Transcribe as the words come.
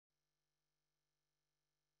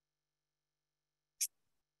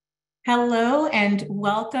Hello and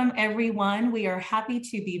welcome, everyone. We are happy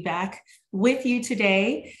to be back with you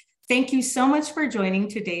today. Thank you so much for joining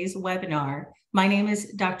today's webinar. My name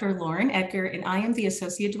is Dr. Lauren Edgar, and I am the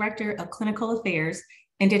Associate Director of Clinical Affairs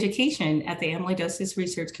and Education at the Amyloidosis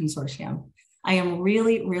Research Consortium. I am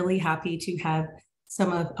really happy to have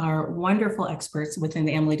some of our wonderful experts within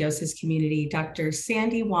the amyloidosis community, Dr.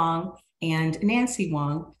 Sandy Wong and Nancy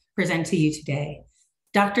Wong, present to you today.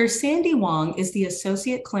 Dr. Sandy Wong is the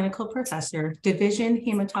Associate Clinical Professor, Division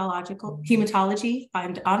Hematology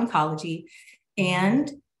and Oncology,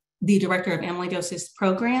 and the Director of Amyloidosis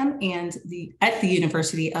Program at the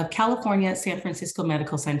University of California, San Francisco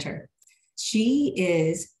Medical Center. She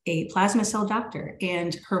is a plasma cell doctor,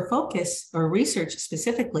 and her focus, or research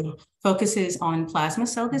specifically, focuses on plasma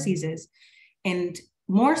cell diseases, and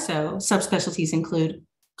more so, subspecialties include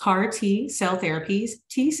CAR T cell therapies,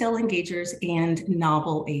 T cell engagers, and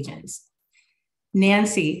novel agents.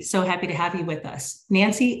 Nancy, so happy to have you with us.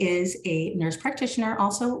 Nancy is a nurse practitioner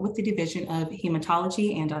also with the Division of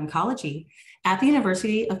Hematology and Oncology at the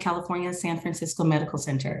University of California, San Francisco Medical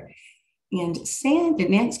Center. And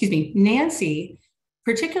Nancy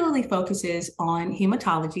particularly focuses on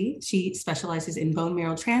hematology. She specializes in bone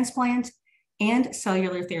marrow transplant and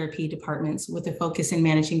cellular therapy departments with a focus in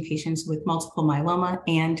managing patients with multiple myeloma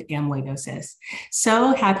and amyloidosis.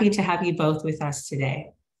 So happy to have you both with us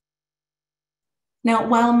today. Now,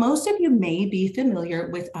 while most of you may be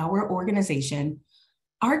familiar with our organization,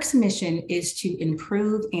 ARC's mission is to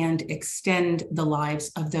improve and extend the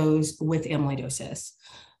lives of those with amyloidosis.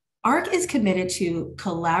 ARC is committed to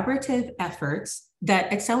collaborative efforts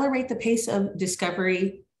that accelerate the pace of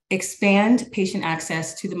discovery, expand patient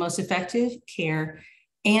access to the most effective care,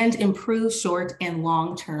 and improve short and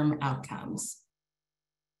long-term outcomes.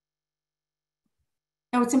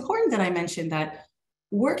 Now, it's important that I mention that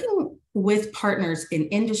working with partners in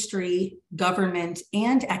industry, government,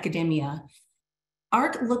 and academia,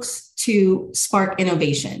 ARC looks to spark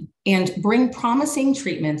innovation and bring promising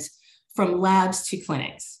treatments from labs to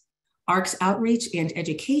clinics. ARC's outreach and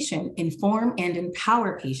education inform and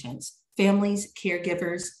empower patients, families,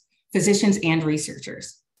 caregivers, physicians, and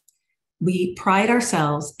researchers. We pride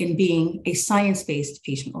ourselves in being a science-based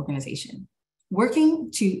patient organization, working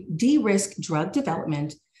to de-risk drug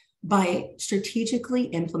development by strategically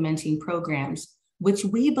implementing programs which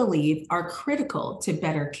we believe are critical to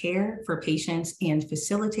better care for patients and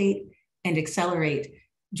facilitate and accelerate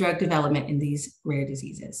drug development in these rare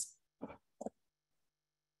diseases.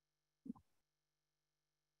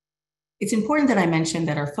 It's important that I mention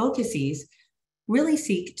that our focuses really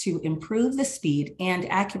seek to improve the speed and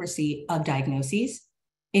accuracy of diagnoses,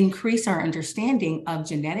 increase our understanding of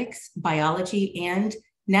genetics, biology, and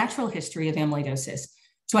natural history of amyloidosis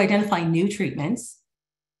to identify new treatments.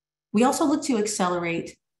 We also look to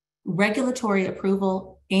accelerate regulatory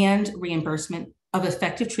approval and reimbursement of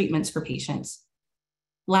effective treatments for patients.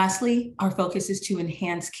 Lastly, our focus is to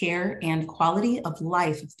enhance care and quality of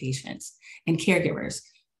life of patients and caregivers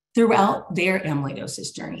throughout their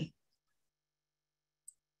amyloidosis journey.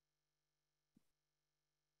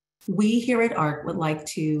 We here at ARC would like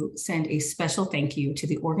to send a special thank you to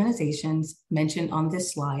the organizations mentioned on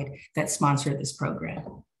this slide that sponsor this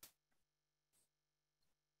program.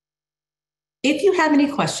 If you have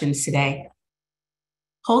any questions today,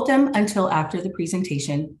 hold them until after the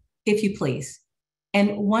presentation, if you please.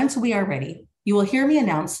 And once we are ready, you will hear me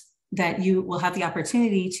announce that you will have the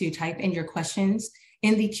opportunity to type in your questions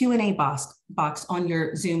in the Q&A box on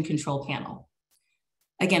your Zoom control panel.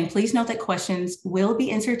 Again, please note that questions will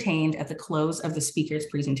be entertained at the close of the speaker's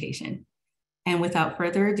presentation. And without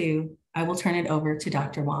further ado, I will turn it over to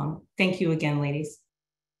Dr. Wong. Thank you again, ladies.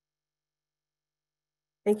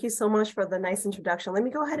 Thank you so much for the nice introduction. Let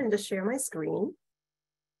me go ahead and just share my screen.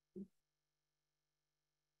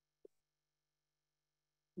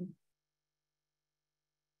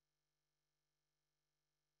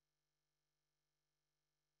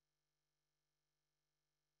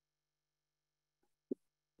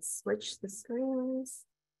 Switch the screens.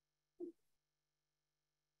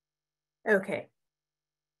 Okay.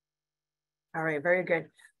 All right, very good.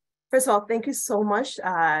 First of all, thank you so much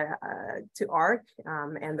to ARC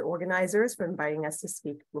and the organizers for inviting us to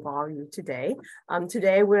speak with all of you today.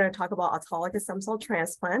 Today, we're going to talk about autologous stem cell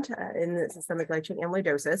transplant in the systemic lichen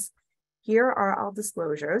amyloidosis. Here are our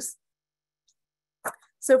disclosures.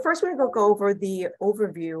 So first, we're going to go over the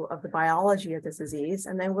overview of the biology of this disease,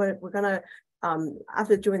 and then we're going to,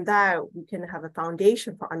 after doing that, we can have a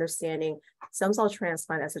foundation for understanding stem cell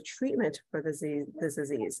transplant as a treatment for this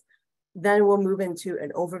disease. Then we'll move into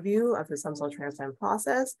an overview of the stem cell transplant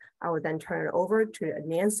process. I will then turn it over to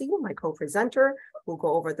Nancy, my co-presenter, who will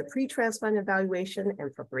go over the pre-transplant evaluation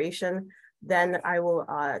and preparation. Then I will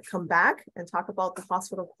come back and talk about the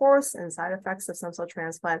hospital course and side effects of stem cell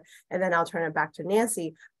transplant. And then I'll turn it back to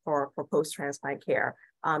Nancy for post-transplant care.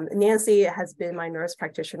 Nancy has been my nurse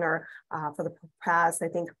practitioner for the past, I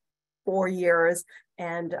think, 4 years.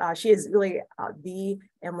 And she is really the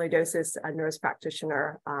amyloidosis nurse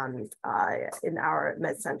practitioner in our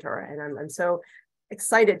med center. And I'm so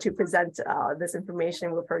excited to present this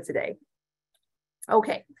information with her today.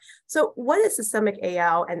 Okay, so what is systemic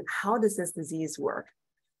AL and how does this disease work?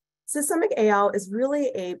 Systemic AL is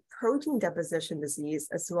really a protein deposition disease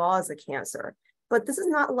as well as a cancer. But this is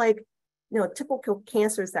not like, typical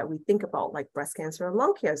cancers that we think about, like breast cancer or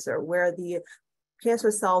lung cancer, where the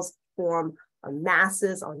cancer cells form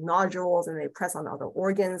masses or nodules and they press on other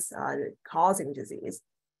organs, causing disease.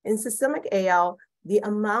 In systemic AL, the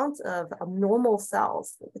amount of abnormal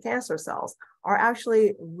cells, the cancer cells, are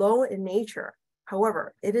actually low in nature.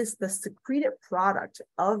 However, it is the secreted product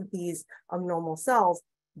of these abnormal cells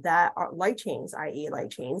that are light chains, i.e. light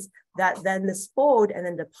chains, that then misfold and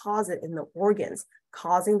then deposit in the organs,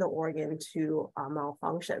 causing the organ to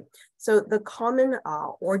malfunction. So the common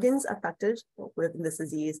organs affected with this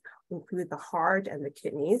disease include the heart and the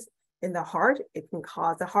kidneys. In the heart,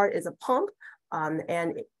 the heart is a pump,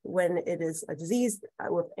 and when it is a disease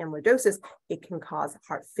with amyloidosis, it can cause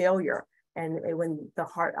heart failure. And when the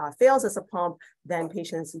heart fails as a pump, then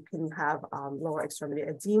patients can have lower extremity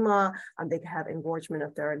edema. They can have engorgement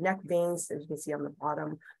of their neck veins, as you can see on the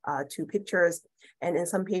bottom 2 pictures. And in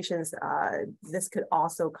some patients, this could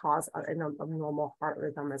also cause an abnormal heart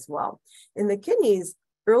rhythm as well. In the kidneys,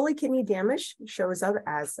 early kidney damage shows up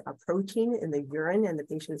as a protein in the urine, and the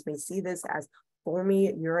patients may see this as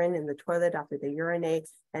foamy urine in the toilet after they urinate.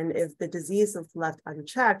 And if the disease is left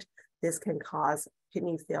unchecked, this can cause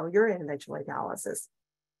kidney failure and eventually dialysis.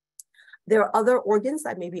 There are other organs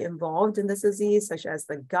that may be involved in this disease, such as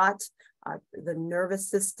the gut, the nervous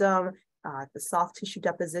system, the soft tissue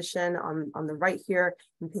deposition. On the right here,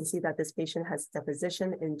 you can see that this patient has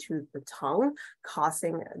deposition into the tongue,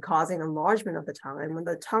 causing enlargement of the tongue. And when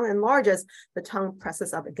the tongue enlarges, the tongue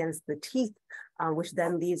presses up against the teeth, which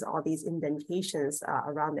then leaves all these indentations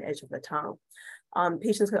around the edge of the tongue.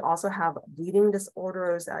 Patients could also have bleeding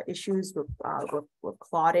disorders, issues with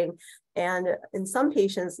clotting. And in some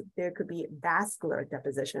patients, there could be vascular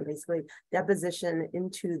deposition, basically deposition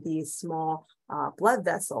into these small blood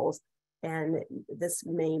vessels. And this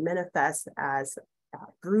may manifest as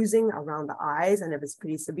bruising around the eyes. And if it's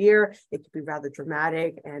pretty severe, it could be rather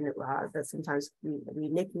dramatic. And that sometimes we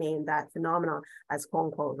nickname that phenomenon as quote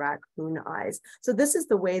unquote raccoon eyes. So this is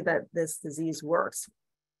the way that this disease works.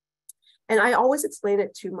 And I always explain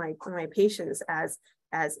it to my patients as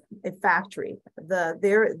a factory.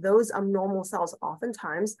 Those abnormal cells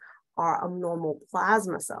oftentimes are abnormal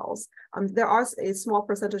plasma cells. There are a small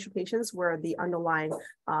percentage of patients where the underlying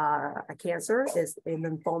cancer is a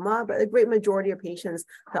lymphoma, but a great majority of patients,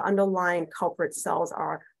 the underlying culprit cells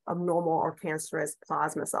are abnormal or cancerous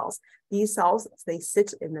plasma cells. These cells, they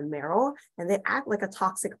sit in the marrow and they act like a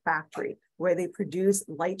toxic factory where they produce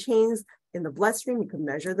light chains in the bloodstream. You can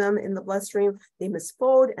measure them in the bloodstream. They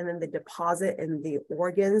misfold and then they deposit in the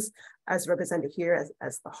organs, as represented here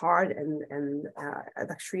as the heart, and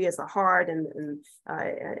the tree as the heart, and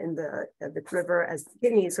the liver as the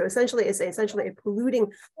kidney. So essentially, it's essentially a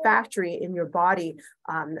polluting factory in your body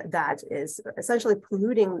that is essentially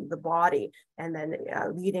polluting the body and then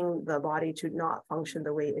leading the body to not function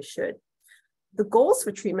the way it should. The goals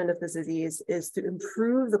for treatment of this disease is to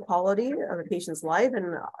improve the quality of a patient's life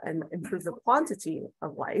and improve the quantity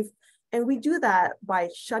of life. And we do that by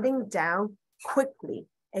shutting down quickly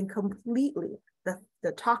and completely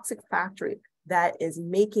the toxic factory that is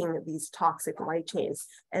making these toxic light chains.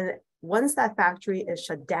 And once that factory is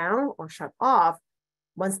shut down or shut off,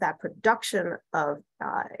 once that production of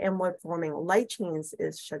amyloid-forming light chains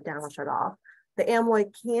is shut down or shut off, the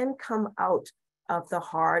amyloid can come out of the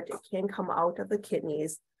heart, it can come out of the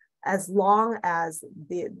kidneys, as long as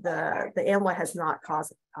the amyloid has not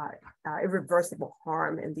caused irreversible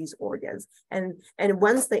harm in these organs. And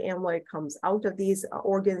once the amyloid comes out of these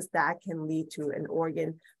organs, that can lead to an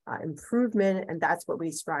organ improvement. And that's what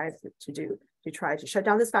we strive to do, to try to shut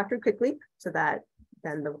down this factory quickly so that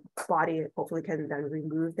then the body hopefully can then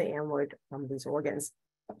remove the amyloid from these organs.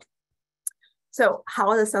 So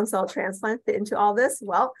how does stem cell transplant fit into all this?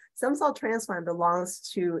 Well, stem cell transplant belongs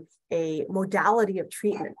to a modality of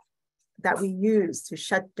treatment that we use to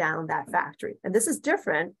shut down that factory. And this is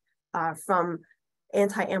different from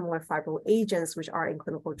anti-amyloid fibril agents, which are in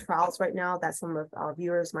clinical trials right now that some of our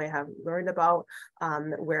viewers might have learned about,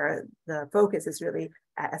 where the focus is really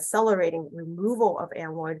at accelerating removal of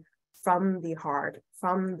amyloid from the heart,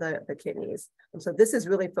 from the kidneys. And so this is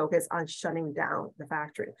really focused on shutting down the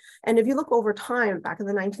factory. And if you look over time, back in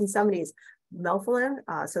the 1970s, melphalan,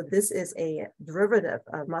 so this is a derivative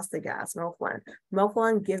of mustard gas, melphalan.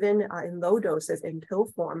 Melphalan given in low doses in pill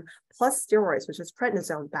form, plus steroids, which is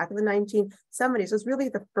prednisone, back in the 1970s, was really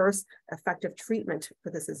the first effective treatment for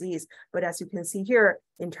this disease. But as you can see here,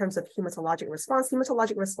 in terms of hematologic response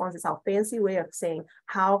is our fancy way of saying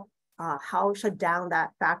how shut down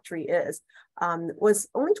that factory is, was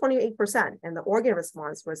only 28%, and the organ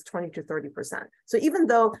response was 20 to 30%. So even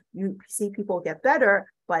though you see people get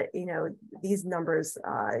better, but these numbers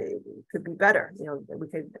could be better.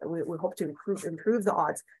 We hope to improve the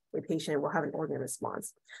odds a patient will have an organ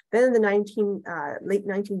response. Then in the late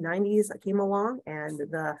 1990s came along, and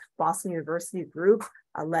the Boston University group,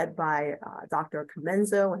 led by Dr.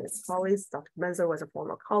 Comenzo and his colleagues. Dr. Comenzo was a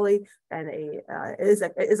former colleague and is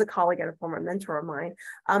a colleague and a former mentor of mine.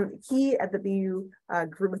 He at the BU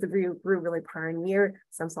group really pioneered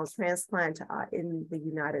stem cell transplant in the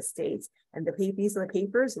United States. And these are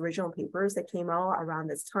the original papers that came out around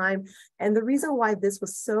this time. And the reason why this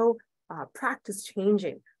was so practice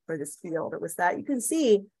changing for this field, it was that you can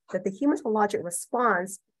see that the hematologic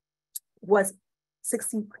response was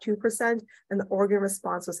 62%, and the organ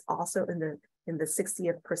response was also in the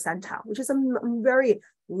 60th percentile, which is a very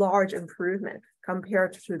large improvement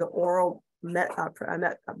compared to the oral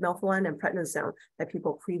melphalan and prednisone that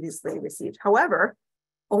people previously received. However,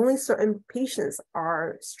 only certain patients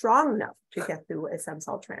are strong enough to get through a stem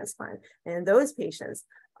cell transplant. And in those patients,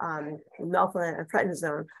 melphalan and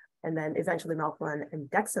prednisone, and then eventually melphalan and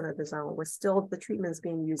dexamethasone were still the treatments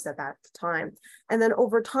being used at that time. And then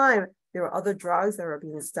over time, there were other drugs that were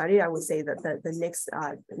being studied. I would say that the next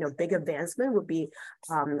big advancement would be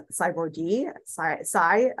CyBorD.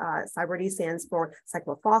 CyBorD stands for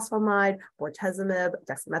cyclophosphamide, bortezomib,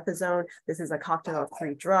 dexamethasone. This is a cocktail of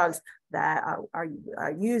 3 drugs that are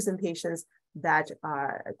used in patients that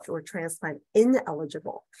were transplant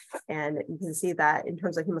ineligible. And you can see that in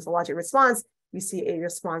terms of hematologic response, you see a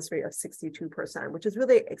response rate of 62%, which is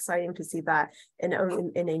really exciting to see that in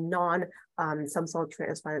a non-stem cell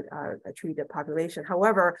transplant treated population.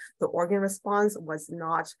 However, the organ response was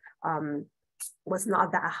not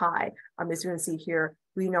that high. As you can see here,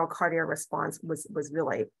 renal cardiac response was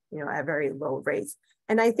really at very low rates.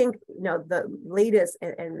 And I think the latest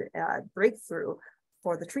breakthrough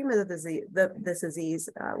for the treatment of this disease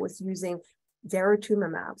was using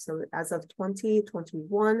daratumumab. So as of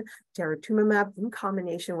 2021, daratumumab in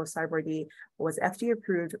combination with CyBorD was FDA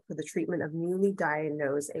approved for the treatment of newly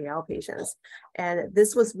diagnosed AL patients. And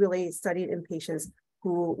this was really studied in patients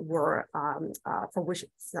who were, for which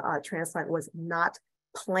transplant was not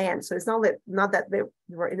planned. So it's not that they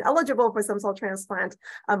were ineligible for stem cell transplant,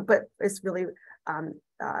 but it's really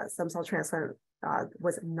stem cell transplant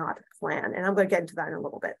was not planned. And I'm going to get into that in a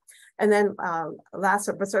little bit. And then last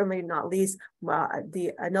but certainly not least,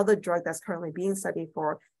 another drug that's currently being studied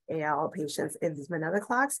for AL patients is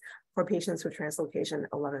venetoclax for patients with translocation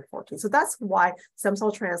 11-14. So that's why stem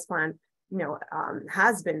cell transplant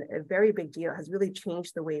has been a very big deal, has really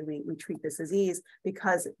changed the way we treat this disease,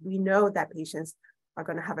 because we know that patients are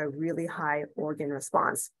going to have a really high organ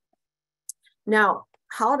response. Now,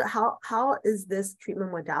 how is this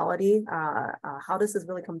treatment modality? How does this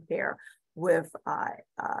really compare with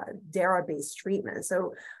DARA-based treatment?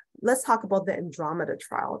 So let's talk about the Andromeda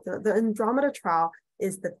trial. The Andromeda trial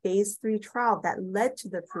is the phase 3 trial that led to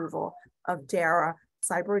the approval of DARA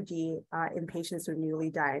CyBorD in patients with newly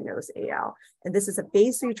diagnosed AL. And this is a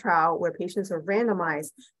phase 3 trial where patients are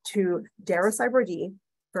randomized to DARA CyBorD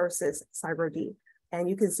versus CyBorD. And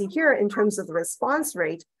you can see here in terms of the response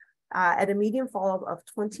rate, at a median follow-up of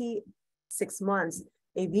 26 months,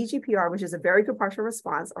 a VGPR, which is a very good partial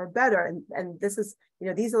response, or better, and this is,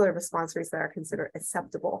 these are the response rates that are considered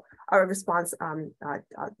acceptable. Our response,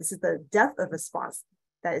 this is the depth of response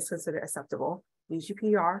that is considered acceptable.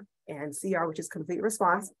 VGPR and CR, which is complete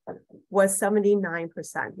response, was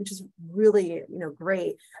 79%, which is really,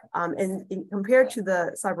 great. And compared to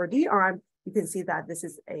the CyBorD arm, you can see that this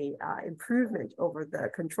is a improvement over the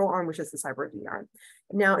control arm, which is the CyBorD arm.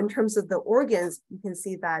 Now, in terms of the organs, you can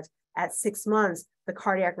see that at 6 months, the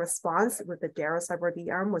cardiac response with the DARA CyBorD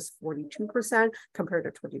arm was 42% compared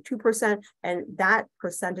to 22%. And that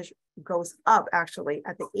percentage goes up actually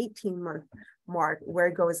at the 18-month mark, where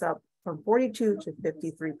it goes up from 42 to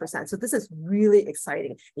 53%. So this is really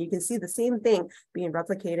exciting. And you can see the same thing being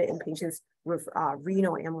replicated in patients with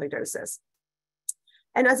renal amyloidosis.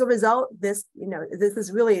 And as a result, this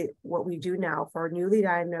is really what we do now for newly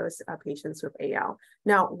diagnosed patients with AL.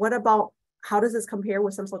 Now, what about, how does this compare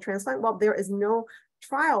with stem cell transplant? Well, there is no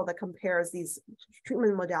trial that compares these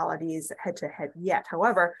treatment modalities head to head yet.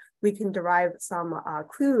 However, we can derive some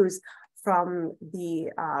clues from the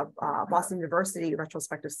Boston University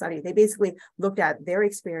retrospective study. They basically looked at their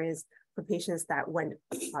experience for patients that went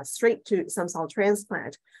straight to stem cell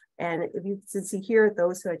transplant. And if you can see here,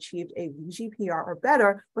 those who achieved a VGPR or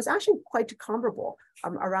better was actually quite comparable,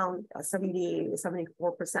 around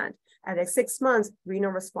 74%. And at 6 months,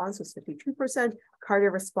 renal response was 52%,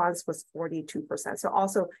 cardiac response was 42%. So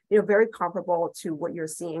also, very comparable to what you're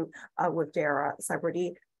seeing with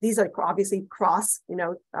DARA-CyBorD. These are obviously cross,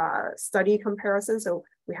 study comparisons. So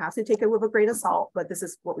we have to take it with a grain of salt, but this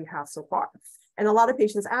is what we have so far. And a lot of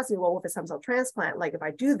patients ask me, well, with a stem cell transplant, like if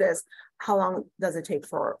I do this, how long does it take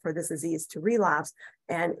for this disease to relapse?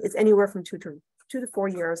 And it's anywhere from 2 to 4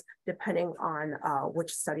 years, depending on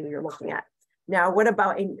which study you're looking at. Now, what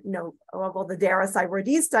about the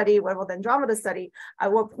DARA-CyBorD study? What about the Andromeda study?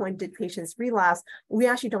 At what point did patients relapse? We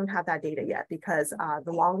actually don't have that data yet because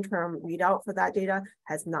the long-term readout for that data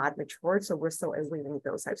has not matured. So we're still awaiting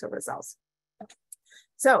those types of results.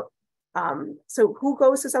 So who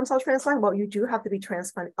goes to stem cell transplant? Well, you do have to be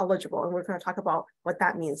transplant eligible, and we're going to talk about what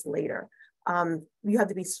that means later. You have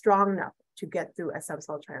to be strong enough to get through a stem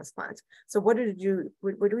cell transplant. So what do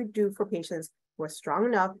we do for patients who are strong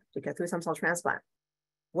enough to get through a stem cell transplant?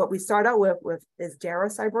 What we start out with is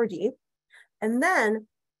DARA-CyBorD, and then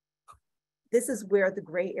this is where the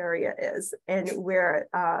gray area is, and where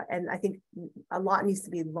and I think a lot needs to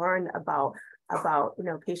be learned about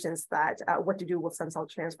patients that what to do with stem cell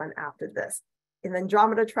transplant after this. In the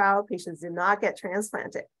Andromeda trial, patients did not get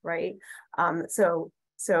transplanted, right? But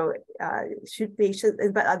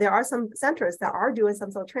there are some centers that are doing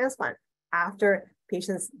stem cell transplant after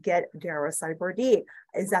patients get DARA-CyBorD.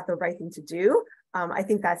 Is that the right thing to do? I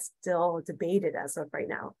think that's still debated as of right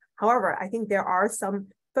now. However, I think there are some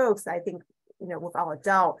folks that I think, without a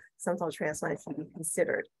doubt, stem cell transplant should be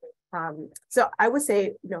considered. So I would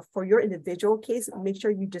say, for your individual case, make sure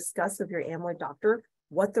you discuss with your amyloid doctor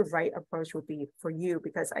what the right approach would be for you,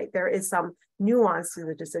 because there is some nuance to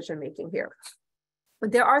the decision-making here.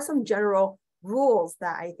 But there are some general rules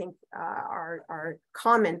that I think are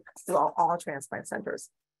common throughout all transplant centers.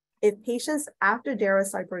 If patients after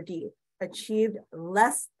DARA-CyBorD achieved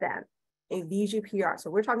less than a VGPR, so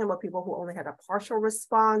we're talking about people who only had a partial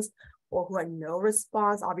response or who had no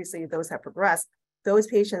response, obviously those have progressed, those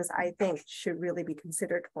patients, I think, should really be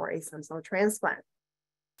considered for a stem cell transplant.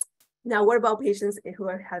 Now, what about patients who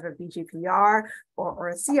have a VGPR or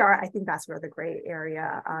a CR? I think that's where the gray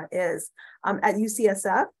area is. At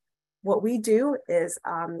UCSF, what we do is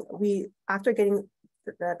after getting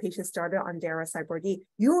the patient started on DARA-CyBorD,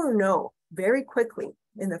 you will know very quickly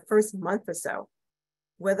in the first month or so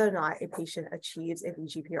whether or not a patient achieves a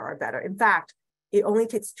VGPR or better. In fact, it only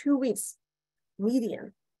takes 2 weeks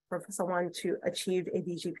median for someone to achieve a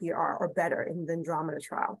VGPR or better in the Andromeda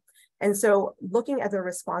trial. And so looking at the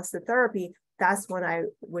response to therapy, that's when I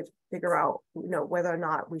would figure out, whether or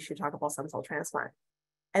not we should talk about stem cell transplant.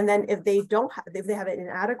 And then if they have an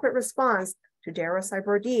inadequate response to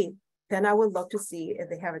DARA-CyBorD, then I would look to see if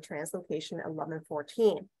they have a translocation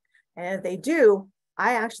 1114. And if they do,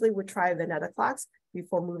 I actually would try venetoclax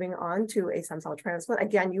before moving on to a stem cell transplant.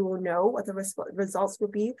 Again, you will know what the results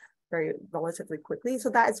would be relatively quickly. So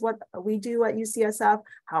that is what we do at UCSF.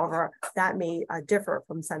 However, that may differ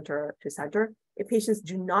from center to center. If patients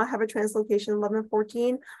do not have a translocation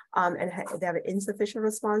 1114 and they have an insufficient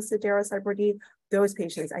response to DARA-CyBorD, those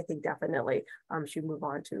patients, I think, definitely should move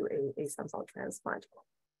on to a stem cell transplant.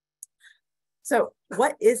 So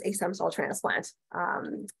what is a stem cell transplant?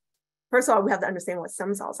 First of all, we have to understand what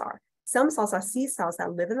stem cells are. Stem cells are seed cells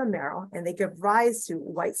that live in the marrow, and they give rise to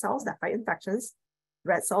white cells that fight infections,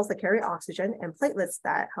 red cells that carry oxygen, and platelets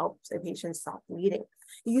that help a patient stop bleeding.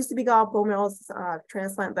 It used to be called bone marrow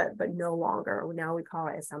transplant, but no longer. Now we call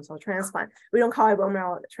it a stem cell transplant. We don't call it bone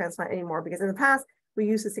marrow transplant anymore because in the past, we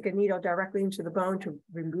used to stick a needle directly into the bone to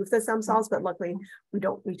remove the stem cells, but luckily we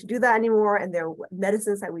don't need to do that anymore. And there are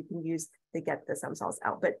medicines that we can use to get the stem cells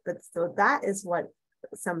out. But so that is what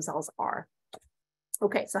stem cells are.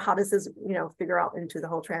 Okay, so how does this, figure out into the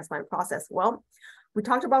whole transplant process? Well, we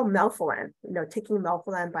talked about melphalan, taking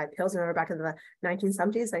melphalan by pills. Remember back in the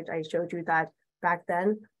 1970s, I showed you that back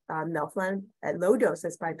then, melphalan at low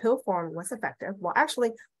doses by pill form was effective. Well,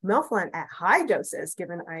 actually, melphalan at high doses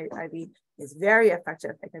given IV is very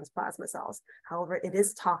effective against plasma cells. However, it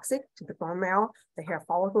is toxic to the bone marrow, the hair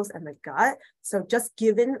follicles, and the gut. So just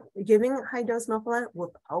giving high dose melphalan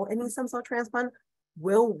without any stem cell transplant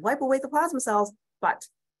will wipe away the plasma cells, but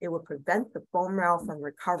it will prevent the bone marrow from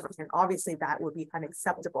recovering. And obviously that would be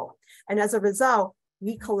unacceptable. And as a result,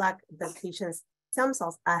 we collect the patient's stem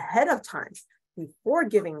cells ahead of time before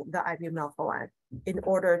giving the IV melphalan in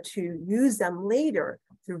order to use them later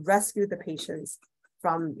to rescue the patients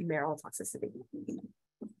from marrow toxicity.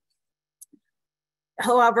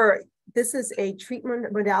 However, this is a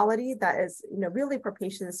treatment modality that is really for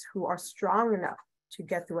patients who are strong enough to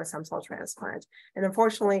get through a stem cell transplant. And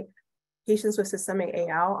unfortunately, patients with systemic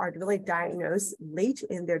AL are really diagnosed late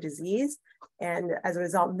in their disease. And as a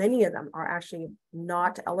result, many of them are actually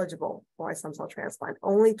not eligible for a stem cell transplant.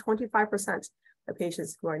 Only 25% of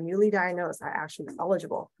patients who are newly diagnosed are actually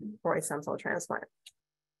eligible for a stem cell transplant.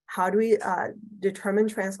 How do we determine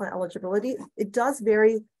transplant eligibility? It does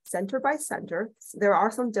vary center by center. There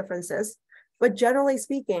are some differences, but generally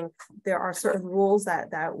speaking, there are certain rules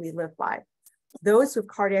that we live by. Those with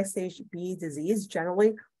cardiac stage B disease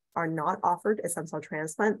generally are not offered a stem cell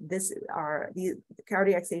transplant. The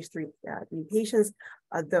cardiac stage 3 patients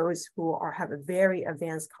are those who have a very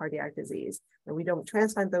advanced cardiac disease. And we don't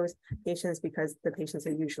transplant those patients because the patients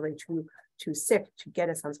are usually too sick to get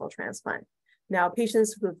a stem cell transplant. Now,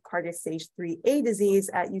 patients with cardiac stage 3A disease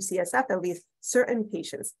at UCSF, at least certain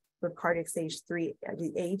patients with cardiac stage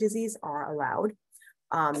 3A disease are allowed.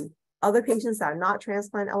 Other patients that are not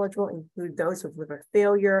transplant eligible include those with liver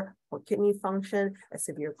failure or kidney function, a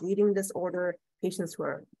severe bleeding disorder, patients who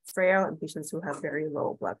are frail, and patients who have very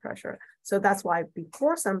low blood pressure. So that's why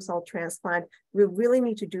before stem cell transplant, we really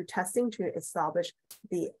need to do testing to establish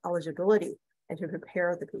the eligibility and to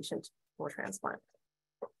prepare the patient for transplant.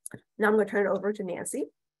 Now I'm going to turn it over to Nancy.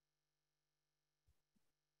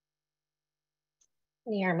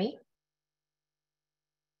 Can you hear me?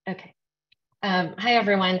 Okay. Hi,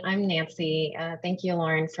 everyone. I'm Nancy. Thank you,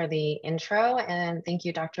 Lauren, for the intro, and thank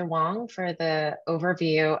you, Dr. Wong, for the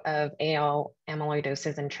overview of AL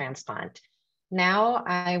amyloidosis and transplant. Now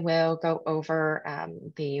I will go over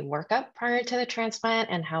the workup prior to the transplant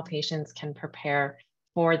and how patients can prepare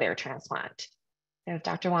for their transplant. So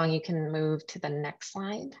Dr. Wong, you can move to the next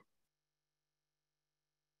slide.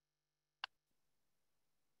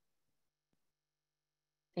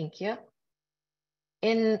 Thank you.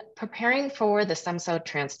 In preparing for the stem cell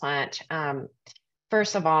transplant,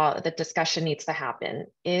 first of all, the discussion needs to happen.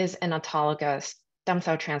 Is an autologous stem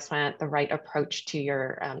cell transplant the right approach to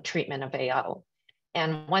your treatment of AL?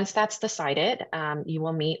 And once that's decided, you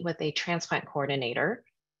will meet with a transplant coordinator.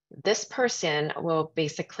 This person will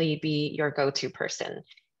basically be your go-to person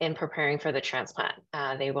in preparing for the transplant.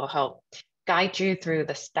 They will help guide you through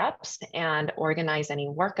the steps and organize any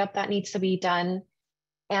workup that needs to be done.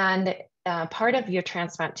 And part of your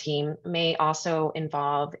transplant team may also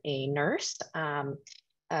involve a nurse,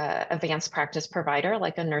 advanced practice provider,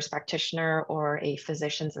 like a nurse practitioner or a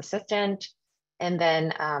physician's assistant, and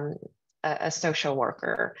then a social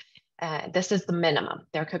worker. This is the minimum.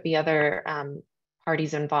 There could be other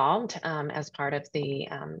parties involved as part of the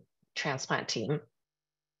transplant team.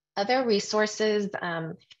 Other resources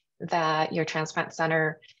that your transplant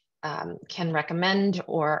center can recommend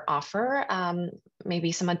or offer,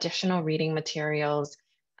 maybe some additional reading materials.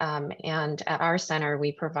 And at our center,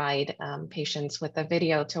 we provide patients with a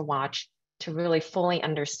video to watch to really fully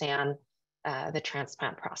understand the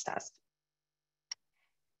transplant process.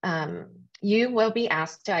 You will be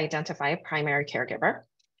asked to identify a primary caregiver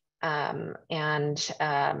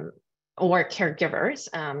or caregivers,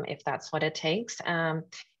 if that's what it takes.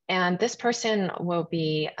 And this person will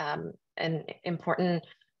be an important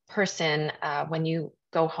person when you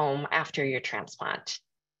go home after your transplant.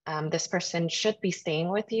 This person should be staying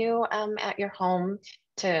with you at your home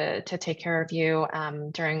to take care of you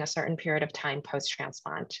during a certain period of time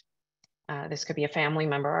post-transplant. This could be a family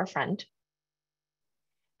member or a friend.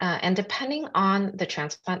 And depending on the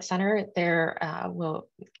transplant center,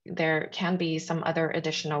 there can be some other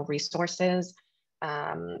additional resources,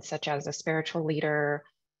 such as a spiritual leader,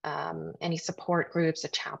 any support groups, a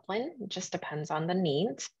chaplain. It just depends on the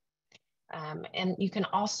needs. And you can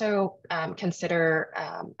also consider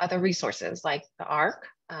other resources like the ARC,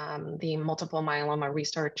 the Multiple Myeloma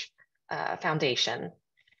Research Foundation.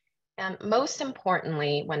 And most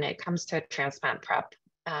importantly, when it comes to transplant prep,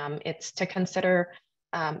 it's to consider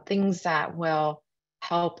things that will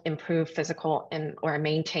help improve physical or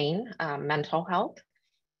maintain mental health.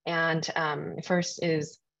 And first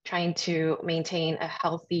is trying to maintain a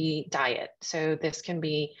healthy diet. So this can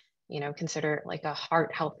be, consider like a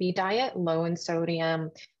heart healthy diet, low in sodium,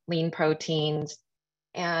 lean proteins,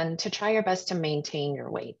 and to try your best to maintain your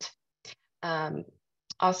weight.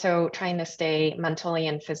 Also trying to stay mentally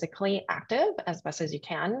and physically active as best as you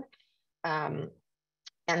can.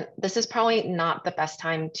 And this is probably not the best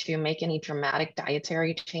time to make any dramatic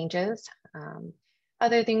dietary changes.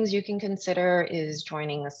 Other things you can consider is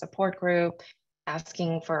joining a support group,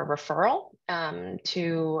 asking for a referral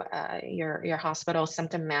to your hospital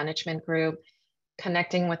symptom management group,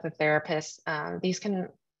 connecting with a therapist. These can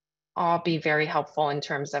all be very helpful in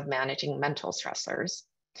terms of managing mental stressors.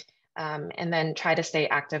 And then try to stay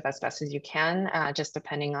active as best as you can, just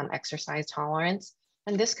depending on exercise tolerance.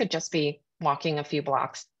 And this could just be walking a few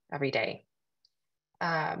blocks every day.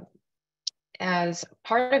 As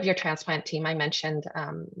part of your transplant team, I mentioned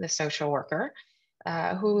the social worker,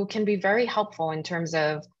 who can be very helpful in terms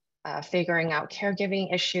of figuring out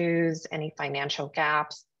caregiving issues, any financial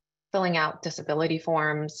gaps, filling out disability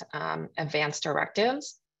forms, advanced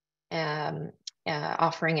directives,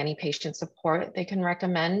 offering any patient support they can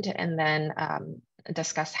recommend, and then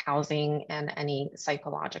discuss housing and any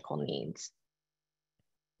psychological needs.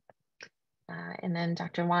 And then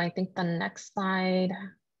Dr. Wong, I think the next slide.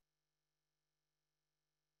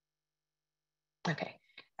 Okay,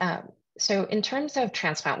 so in terms of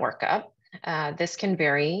transplant workup, this can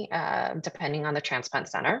vary depending on the transplant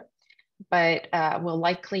center, but will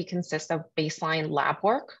likely consist of baseline lab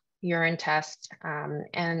work, urine tests,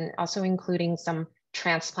 and also including some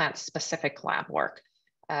transplant specific lab work.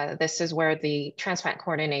 This is where the transplant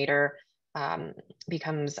coordinator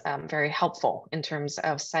becomes very helpful in terms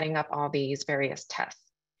of setting up all these various tests.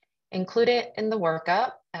 Included in the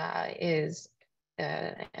workup is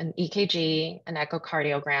an EKG, an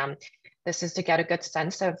echocardiogram. This is to get a good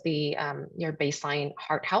sense of the your baseline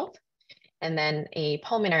heart health, and then a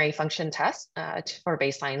pulmonary function test for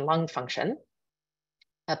baseline lung function.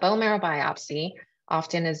 A bone marrow biopsy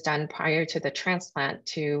often is done prior to the transplant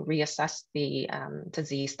to reassess the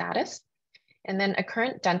disease status. And then a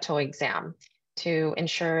current dental exam to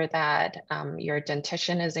ensure that your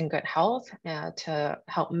dentition is in good health to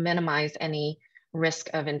help minimize any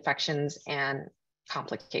risk of infections and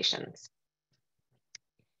complications.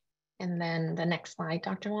 And then the next slide,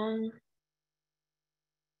 Dr. Wong.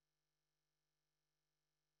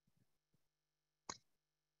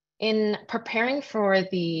 In preparing for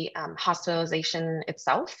the hospitalization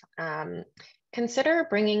itself, consider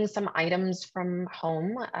bringing some items from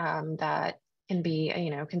home that can be,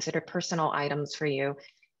 considered personal items for you.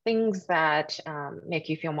 Things that make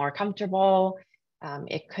you feel more comfortable.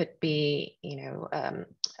 It could be,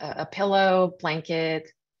 a pillow, blanket,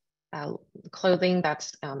 clothing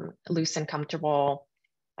that's loose and comfortable.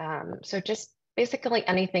 So just basically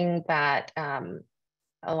anything that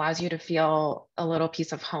allows you to feel a little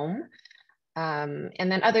piece of home. And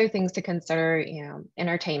then other things to consider,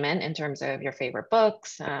 entertainment in terms of your favorite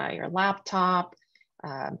books, your laptop,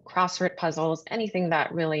 crossword puzzles, anything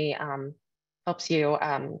that really helps you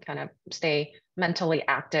kind of stay mentally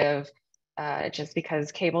active, just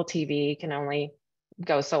because cable TV can only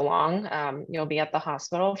go so long. You'll be at the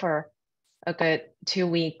hospital for a good 2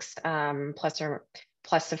 weeks,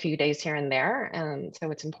 plus a few days here and there. And so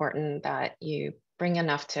it's important that you bring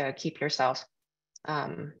enough to keep yourself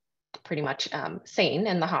pretty much sane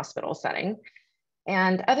in the hospital setting.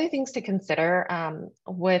 And other things to consider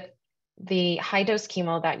with the high dose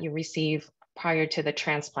chemo that you receive prior to the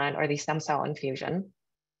transplant or the stem cell infusion,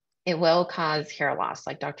 it will cause hair loss,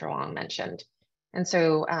 like Dr. Wong mentioned. And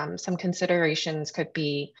so some considerations could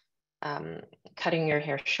be cutting your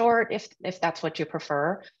hair short if that's what you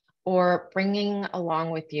prefer, or bringing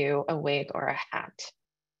along with you a wig or a hat.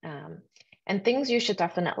 And things you should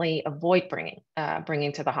definitely avoid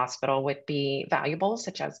bringing to the hospital would be valuables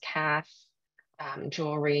such as cash,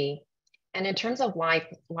 jewelry. And in terms of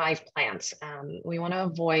live plants, we want to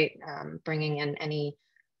avoid bringing in any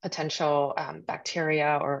potential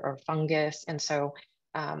bacteria or fungus. And so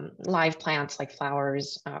live plants like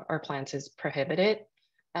flowers or plants is prohibited.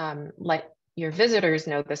 Let your visitors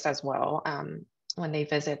know this as well when they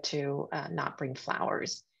visit, to not bring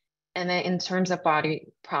flowers. And then in terms of body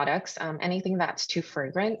products, anything that's too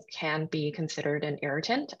fragrant can be considered an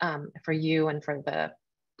irritant for you and for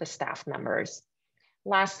the staff members.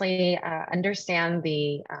 Lastly, understand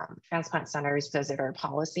the transplant center's visitor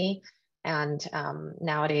policy, and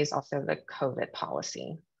nowadays also the COVID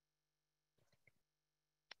policy.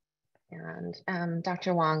 And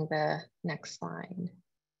Dr. Wong, the next slide.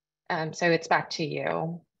 So it's back to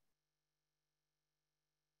you.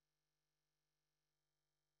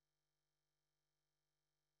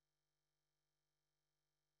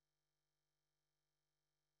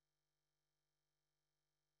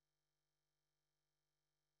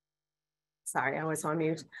 Sorry, I was on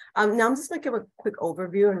mute. Now I'm just going to give a quick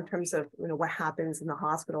overview in terms of what happens in the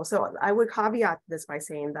hospital. So I would caveat this by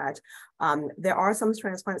saying that there are some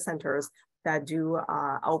transplant centers that do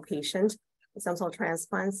outpatient stem cell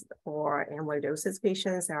transplants for amyloidosis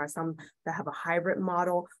patients. There are some that have a hybrid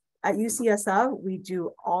model. At UCSF, we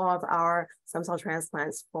do all of our stem cell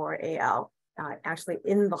transplants for AL. Actually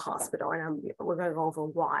in the hospital, and we're going to go over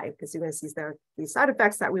why, because you're going to see there are these side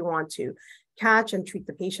effects that we want to catch and treat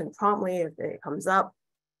the patient promptly if it comes up.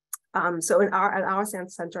 So at our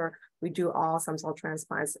center, we do all stem cell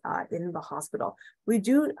transplants in the hospital. We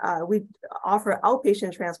offer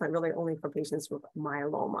outpatient transplant really only for patients with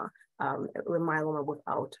myeloma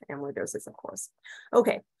without amyloidosis, of course.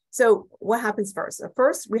 Okay. So what happens first?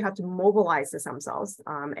 First, we have to mobilize the stem cells.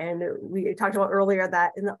 And we talked about earlier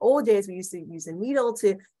that in the old days, we used to use a needle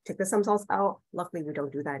to take the stem cells out. Luckily, we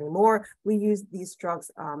don't do that anymore. We use these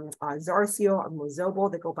drugs, Zarcio or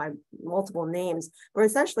Mozobel, that go by multiple names, but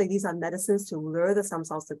essentially these are medicines to lure the stem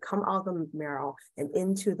cells to come out of the marrow and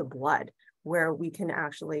into the blood, where we can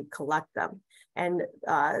actually collect them. And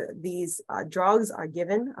these drugs are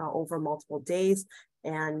given over multiple days.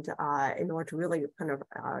 And in order to really kind of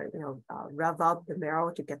rev up the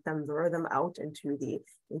marrow to get them, lure them out into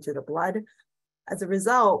the blood. As a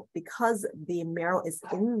result, because the marrow is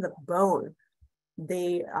in the bone,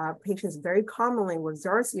 patients very commonly with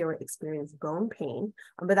Zarcio experience bone pain,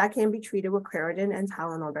 but that can be treated with Claritin and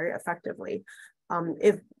Tylenol very effectively.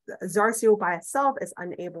 If Zarcio by itself is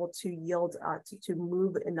unable to yield, to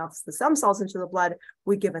move enough the stem cells into the blood,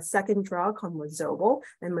 we give a second drug called Mozobel,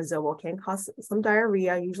 and Mozobel can cause some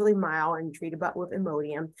diarrhea, usually mild, and treated with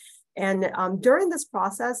Imodium. And during this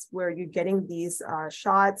process where you're getting these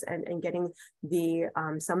shots and getting the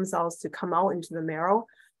stem cells to come out into the marrow,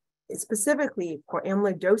 specifically for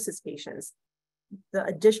amyloidosis patients, the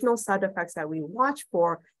additional side effects that we watch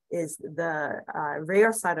for is the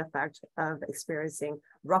rare side effect of experiencing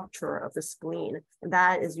rupture of the spleen. And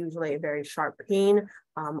that is usually a very sharp pain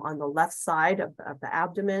on the left side of the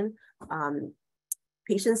abdomen.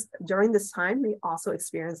 Patients during this time may also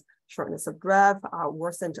experience shortness of breath,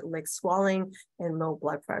 worsened leg swelling, and low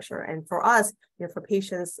blood pressure. And for us, for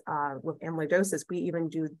patients with amyloidosis, we even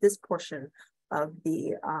do this portion of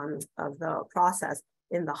the process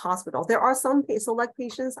in the hospital. There are some select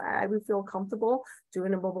patients I would feel comfortable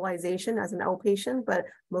doing a mobilization as an outpatient, but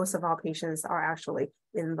most of our patients are actually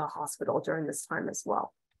in the hospital during this time as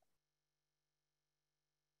well.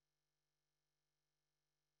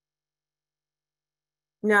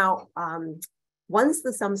 Now, once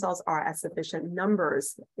the stem cells are at sufficient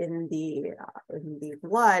numbers in the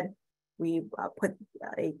blood, we put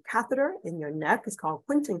a catheter in your neck. It's called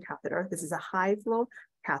Quinton catheter. This is a high flow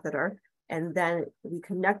catheter. And then we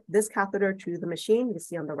connect this catheter to the machine. You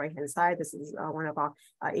see on the right-hand side, this is one of our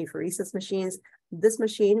apheresis machines. This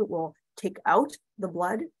machine will take out the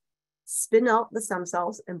blood, spin out the stem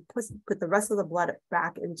cells, and put the rest of the blood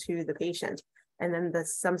back into the patient. And then the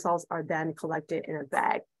stem cells are then collected in a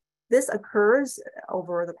bag. This occurs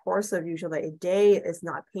over the course of usually a day. It's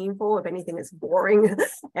not painful. If anything, it's boring.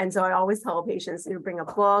 And so I always tell patients to bring a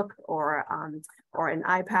book or an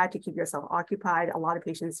iPad to keep yourself occupied. A lot of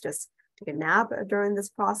patients just take a nap during this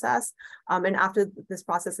process. And after this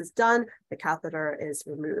process is done, the catheter is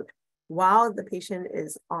removed. While the patient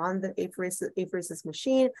is on the apheresis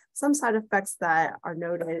machine, some side effects that are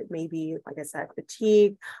noted may be, like I said,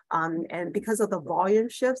 fatigue. And because of the volume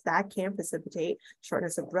shifts, that can precipitate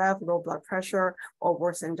shortness of breath, low blood pressure, or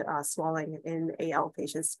worsened swelling in AL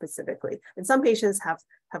patients specifically. And some patients have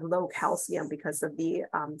low calcium because of the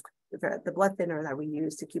blood thinner that we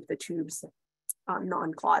use to keep the tubes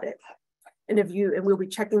non-clotted. And we'll be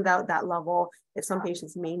checking that level if some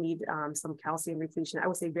patients may need some calcium repletion. I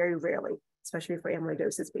would say very rarely, especially for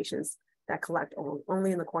amyloidosis patients that collect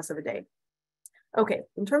only in the course of a day. Okay,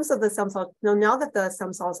 in terms of the stem cells, now that the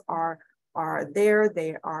stem cells are there,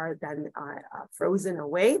 they are then frozen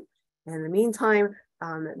away. In the meantime,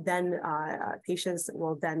 patients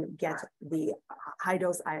will then get the high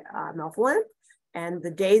dose melphalan. And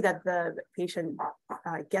the day that the patient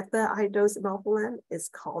get the high dose melphalan is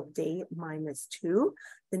called day -2.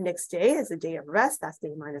 The next day is a day of rest, that's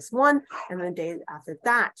day -1. And the day after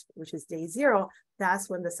that, which is day 0, that's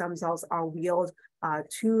when the stem cells are wheeled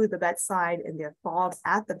to the bedside and they're thawed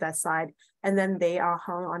at the bedside. And then they are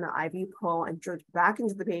hung on an IV pole and jerked back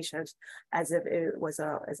into the patient as if it was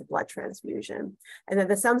as a blood transfusion. And then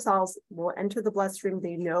the stem cells will enter the bloodstream.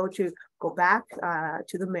 They know to go back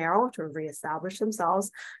to the marrow to reestablish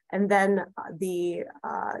themselves. And then the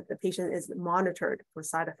patient is monitored for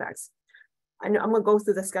side effects. I'm going to go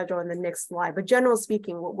through the schedule in the next slide, but generally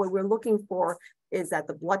speaking, what we're looking for is that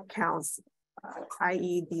the blood counts,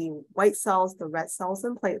 i.e. the white cells, the red cells,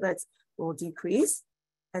 and platelets will decrease,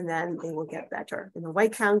 and then they will get better. And the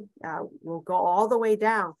white count will go all the way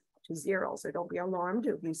down to to 0. So don't be alarmed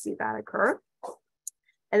if you see that occur.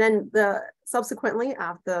 And then subsequently,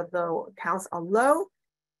 after the counts are low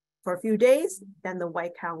for a few days, then the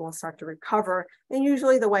white count will start to recover. And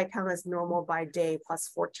usually the white count is normal by day plus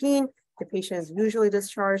 14. The patient is usually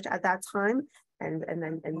discharged at that time, and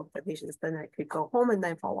the patients then could go home and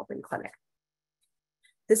then follow up in clinic.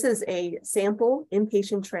 This is a sample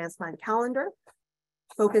inpatient transplant calendar,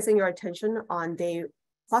 focusing your attention on day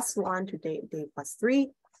 +1 to day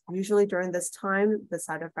 +3. Usually during this time, the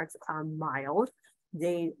side effects are mild.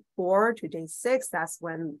 Day 4 to day 6, that's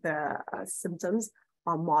when the symptoms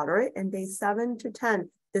are moderate. And day 7 to 10,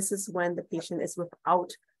 this is when the patient is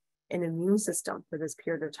without an immune system for this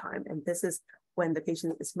period of time. And this is when the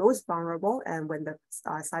patient is most vulnerable and when the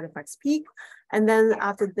side effects peak. And then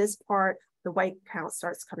after this part, the white count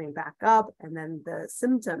starts coming back up, and then the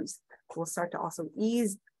symptoms will start to also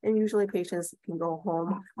ease. And usually patients can go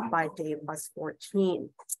home by day +14.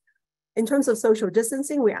 In terms of social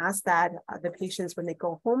distancing, we ask that the patients, when they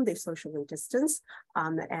go home, they socially distance.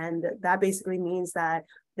 And that basically means that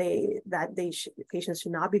patients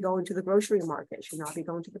should not be going to the grocery market, should not be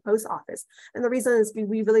going to the post office. And the reason is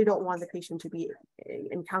we really don't want the patient to be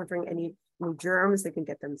encountering any germs that can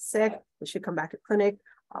get them sick. They should come back to clinic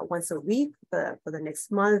once a week for the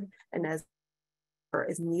next month, and as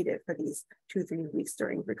is needed for these 2-3 weeks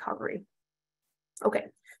during recovery. Okay,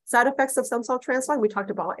 side effects of stem cell transplant. We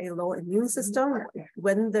talked about a low immune system.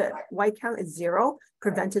 When the white count is 0,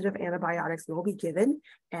 preventative antibiotics will be given.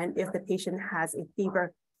 And if the patient has a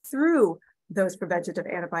fever through those preventative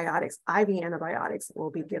antibiotics, IV antibiotics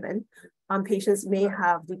will be given. Patients may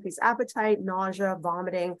have decreased appetite, nausea,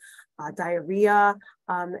 vomiting, diarrhea,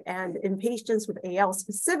 and in patients with AL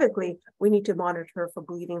specifically, we need to monitor for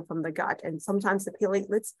bleeding from the gut. And sometimes the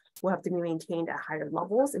platelets will have to be maintained at higher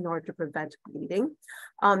levels in order to prevent bleeding.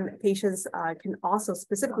 Patients can also,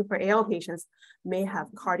 specifically for AL patients, may have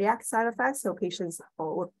cardiac side effects. So patients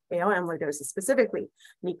with AL amyloidosis specifically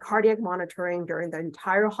need cardiac monitoring during the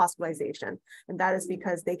entire hospitalization. And that is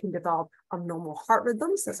because they can develop abnormal heart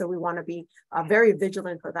rhythms. So we want to be very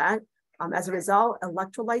vigilant for that. As a result,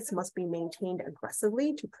 electrolytes must be maintained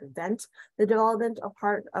aggressively to prevent the development of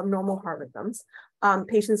abnormal heart rhythms.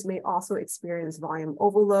 Patients may also experience volume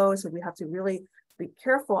overload, so we have to really be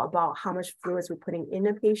careful about how much fluids we're putting in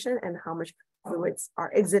a patient and how much fluids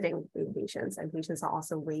are exiting the patients, and patients are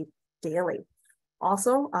also weighed daily.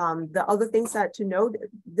 Also, the other things that to note,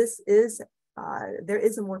 there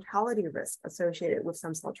is a mortality risk associated with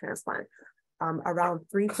stem cell transplant. Around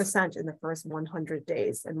 3% in the first 100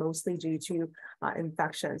 days, and mostly due to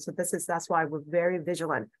infection. So that's why we're very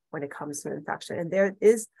vigilant when it comes to infection. And there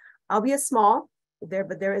is, albeit small,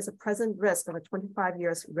 but there is a present risk of a 25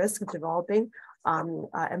 years risk of developing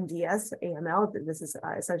MDS, AML. This is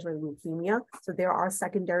essentially leukemia. So there are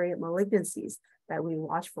secondary malignancies that we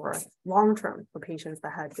watch for long-term for patients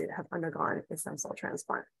that have undergone a stem cell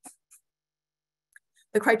transplant.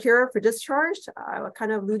 The criteria for discharge, I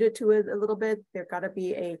kind of alluded to it a little bit. There's got to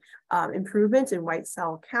be a improvement in white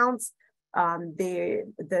cell counts.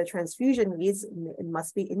 The transfusion needs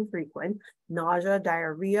must be infrequent. Nausea,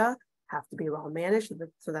 diarrhea have to be well managed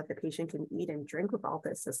so that the patient can eat and drink without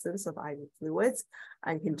the assistance of IV fluids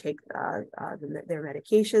and can take their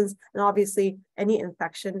medications. And obviously, any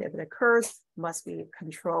infection, if it occurs, must be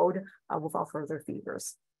controlled without further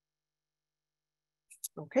fevers.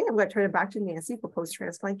 Okay, I'm going to turn it back to Nancy for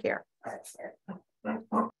post-transplant care.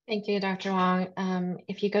 Thank you, Dr. Wong.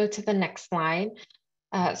 If you go to the next slide.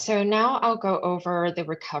 So now I'll go over the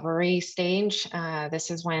recovery stage.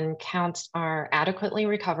 This is when counts are adequately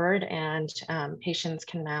recovered and patients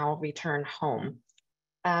can now return home.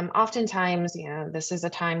 Oftentimes, this is a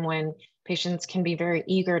time when patients can be very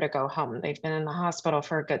eager to go home. They've been in the hospital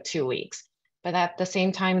for a good 2 weeks, but at the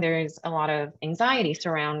same time, there is a lot of anxiety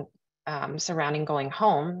surrounding going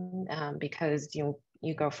home because you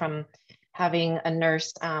go from having a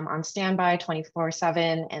nurse on standby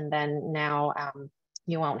 24/7, and then now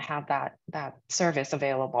you won't have that service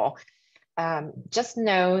available. Just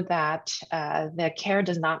know that the care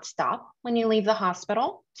does not stop when you leave the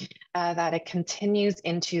hospital, that it continues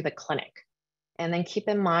into the clinic. And then keep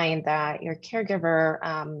in mind that your caregiver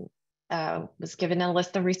was given a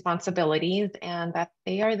list of responsibilities and that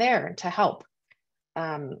they are there to help.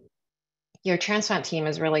 Your transplant team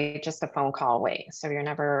is really just a phone call away, so you're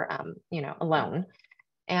never, alone.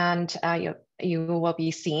 And you will be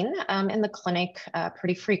seen in the clinic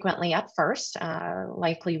pretty frequently at first,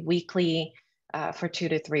 likely weekly for 2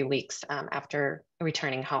 to 3 weeks after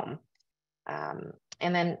returning home. And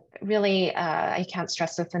then really, I can't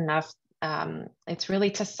stress this enough, it's really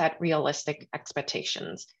to set realistic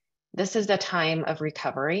expectations. This is the time of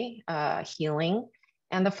recovery, healing,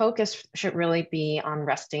 and the focus should really be on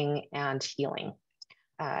resting and healing.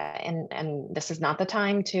 And this is not the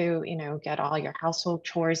time to, get all your household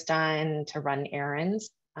chores done, to run errands.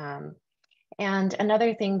 And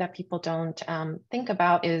another thing that people don't think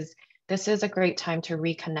about is this is a great time to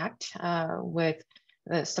reconnect with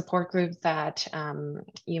the support group that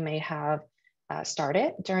you may have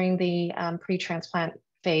started during the pre-transplant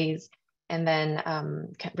phase, and then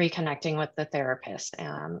reconnecting with the therapist.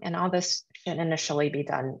 And all this should initially be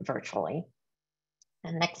done virtually.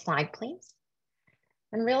 And next slide, please.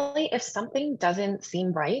 And really, if something doesn't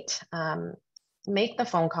seem right, make the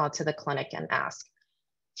phone call to the clinic and ask.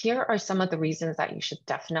 Here are some of the reasons that you should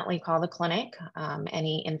definitely call the clinic.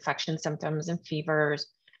 Any infection symptoms and fevers,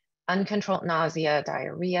 uncontrolled nausea,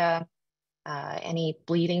 diarrhea, any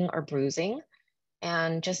bleeding or bruising,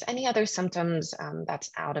 and just any other symptoms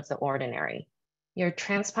that's out of the ordinary. Your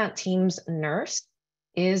transplant team's nurse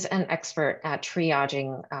is an expert at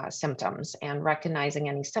triaging symptoms and recognizing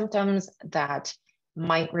any symptoms that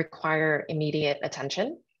might require immediate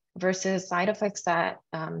attention versus side effects that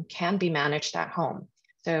can be managed at home.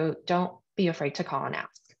 So don't be afraid to call and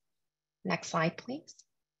ask. Next slide, please.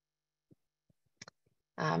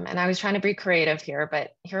 And I was trying to be creative here,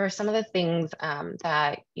 but here are some of the things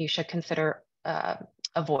that you should consider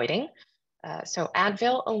avoiding. So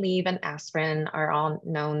Advil, Aleve, and aspirin are all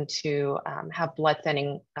known to have blood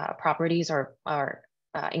thinning properties or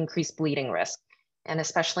increased bleeding risk. And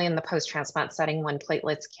especially in the post-transplant setting when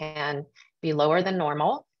platelets can be lower than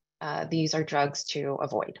normal, these are drugs to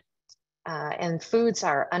avoid. And foods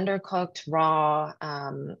are undercooked, raw,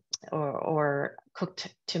 or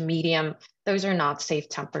cooked to medium. Those are not safe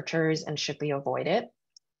temperatures and should be avoided.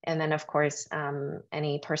 And then of course,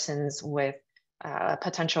 any persons with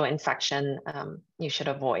potential infection, you should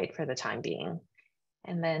avoid for the time being.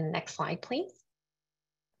 And then next slide, please.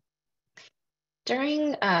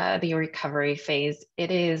 During the recovery phase, it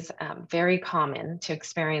is very common to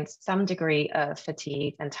experience some degree of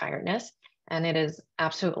fatigue and tiredness, and it is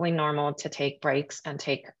absolutely normal to take breaks and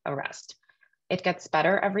take a rest. It gets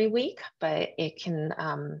better every week, but it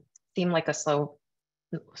can seem like a slow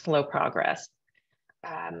progress.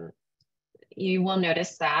 You will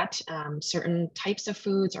notice that certain types of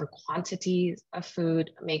foods or quantities of food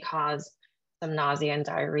may cause some nausea and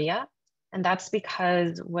diarrhea. And that's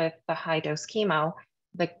because with the high dose chemo,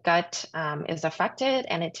 the gut is affected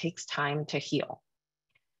and it takes time to heal.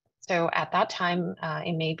 So at that time,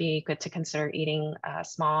 it may be good to consider eating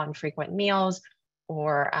small and frequent meals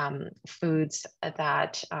or foods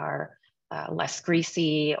that are less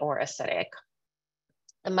greasy or acidic.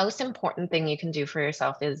 The most important thing you can do for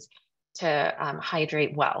yourself is to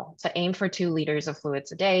hydrate well. So aim for 2 liters of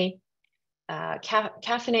fluids a day.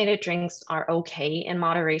 Caffeinated drinks are okay in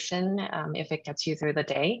moderation if it gets you through the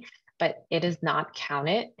day, but it is not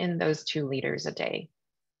counted in those 2 liters a day.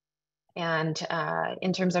 And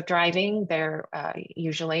in terms of driving, there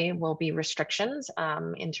usually will be restrictions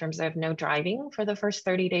in terms of no driving for the first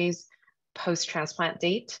 30 days post-transplant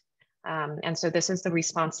date. And so this is the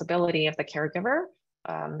responsibility of the caregiver,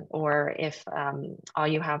 or if all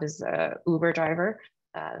you have is a Uber driver,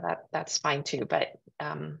 that's fine too, but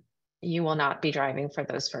you will not be driving for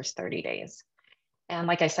those first 30 days. And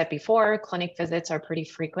like I said before, clinic visits are pretty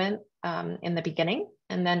frequent in the beginning,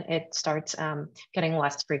 and then it starts getting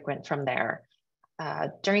less frequent from there.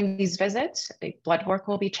 During these visits, blood work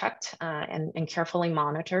will be checked and carefully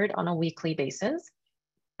monitored on a weekly basis.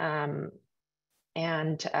 And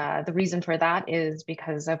the reason for that is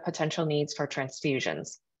because of potential needs for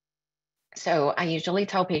transfusions. So I usually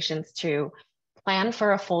tell patients to plan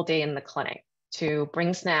for a full day in the clinic, to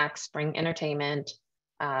bring snacks, bring entertainment,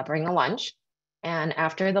 bring a lunch. And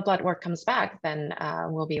after the blood work comes back, then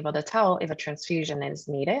we'll be able to tell if a transfusion is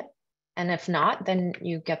needed. And if not, then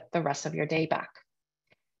you get the rest of your day back.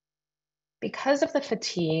 Because of the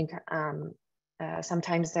fatigue,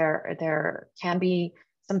 sometimes there can be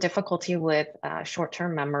some difficulty with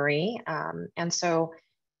short-term memory. And so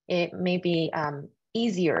it may be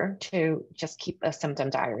easier to just keep a symptom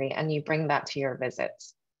diary and you bring that to your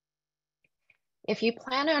visits. If you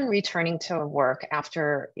plan on returning to work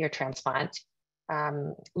after your transplant,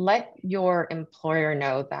 let your employer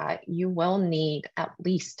know that you will need at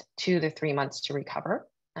least 2 to 3 months to recover,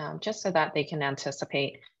 just so that they can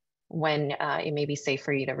anticipate when it may be safe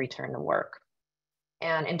for you to return to work.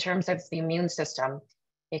 And in terms of the immune system,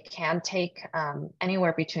 it can take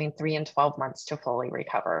anywhere between 3 and 12 months to fully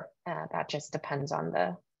recover. That just depends on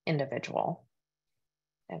the individual.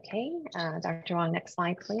 Okay, Dr. Wong, next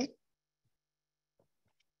slide, please.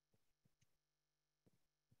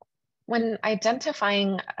 when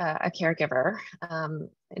identifying a caregiver,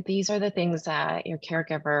 these are the things that your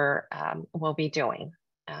caregiver will be doing.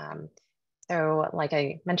 So like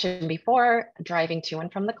I mentioned before, driving to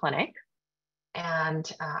and from the clinic and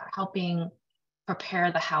helping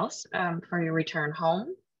prepare the house for your return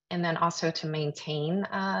home, and then also to maintain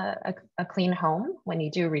a clean home when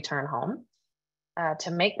you do return home,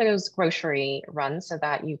 to make those grocery runs so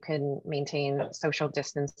that you can maintain social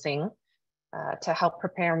distancing, to help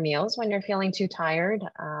prepare meals when you're feeling too tired.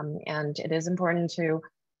 And it is important to,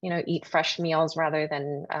 eat fresh meals rather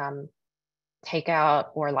than takeout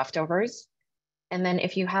or leftovers. And then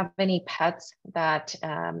if you have any pets, that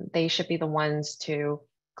they should be the ones to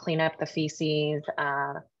clean up the feces,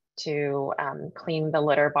 to clean the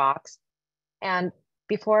litter box. And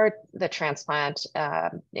before the transplant,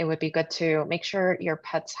 it would be good to make sure your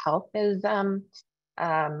pet's health is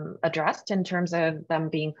addressed in terms of them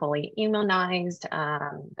being fully immunized,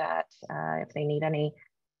 that if they need any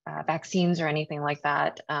vaccines or anything like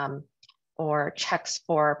that, or checks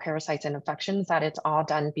for parasites and infections, that it's all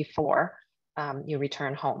done before you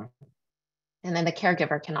return home. And then the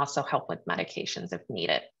caregiver can also help with medications if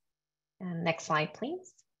needed. And next slide,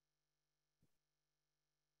 please.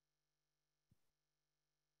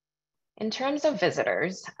 In terms of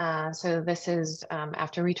visitors, so this is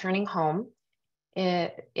after returning home,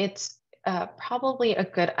 it's probably a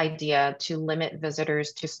good idea to limit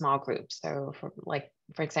visitors to small groups. So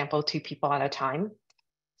for example, 2 people at a time.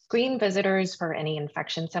 Screen visitors for any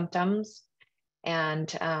infection symptoms, and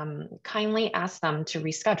kindly ask them to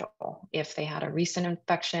reschedule if they had a recent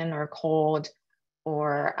infection or cold,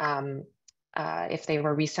 or if they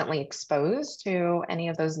were recently exposed to any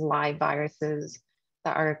of those live viruses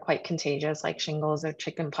that are quite contagious, like shingles or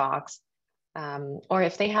chickenpox, or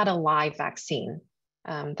if they had a live vaccine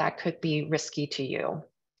that could be risky to you.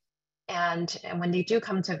 And when they do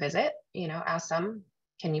come to visit, ask them,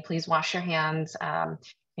 can you please wash your hands?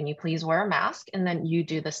 Can you please wear a mask? And then you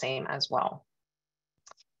do the same as well.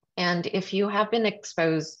 And if you have been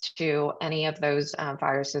exposed to any of those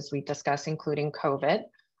viruses we discussed, including COVID,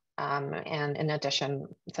 and in addition,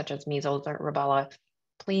 such as measles or rubella,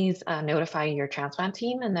 please notify your transplant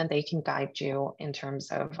team, and then they can guide you in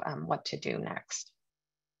terms of what to do next.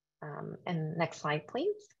 And next slide,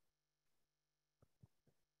 please.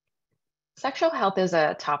 Sexual health is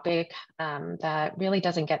a topic that really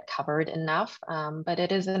doesn't get covered enough, but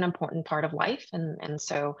it is an important part of life. And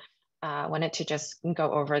so I wanted to just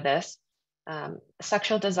go over this.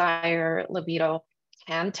 Sexual desire, libido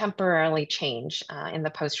can temporarily change in the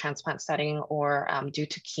post-transplant setting or due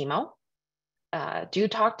to chemo. Do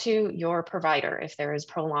talk to your provider if there is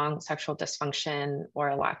prolonged sexual dysfunction or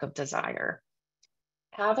a lack of desire.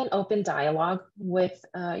 Have an open dialogue with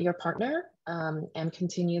your partner and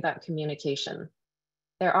continue that communication.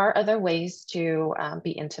 There are other ways to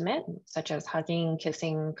be intimate, such as hugging,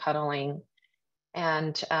 kissing, cuddling,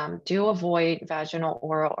 and do avoid vaginal,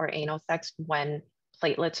 oral, or anal sex when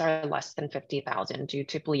platelets are less than 50,000 due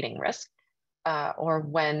to bleeding risk, or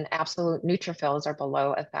when absolute neutrophils are below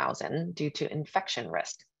 1,000 due to infection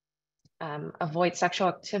risk. Avoid sexual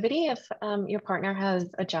activity if your partner has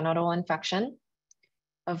a genital infection.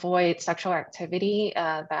 Avoid sexual activity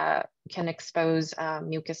that can expose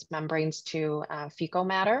mucous membranes to fecal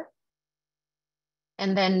matter.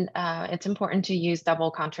 And then it's important to use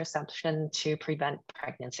double contraception to prevent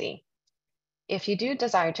pregnancy. If you do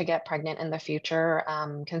desire to get pregnant in the future,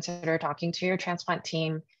 consider talking to your transplant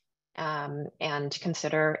team and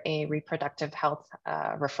consider a reproductive health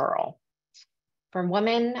referral. For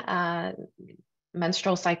women,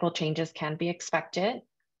 menstrual cycle changes can be expected,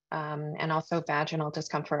 and also vaginal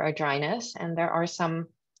discomfort or dryness. And there are some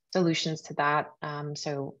solutions to that.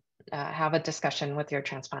 So have a discussion with your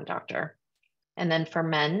transplant doctor. And then for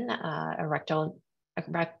men, erectile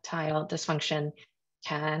dysfunction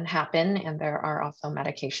can happen, and there are also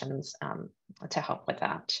medications to help with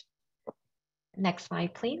that. Next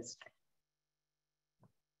slide, please.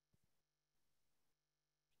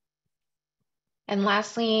 And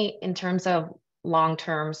lastly, in terms of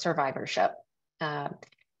long-term survivorship,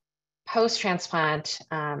 post-transplant,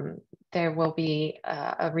 there will be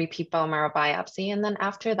a repeat bone marrow biopsy. And then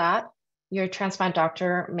after that, your transplant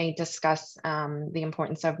doctor may discuss the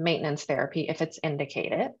importance of maintenance therapy if it's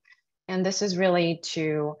indicated. And this is really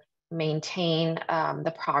to maintain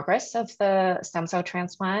the progress of the stem cell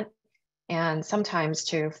transplant and sometimes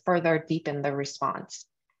to further deepen the response.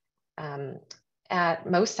 At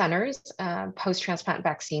most centers, post-transplant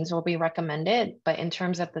vaccines will be recommended, but in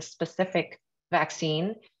terms of the specific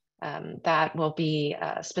vaccine, that will be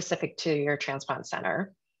specific to your transplant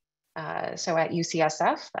center. So at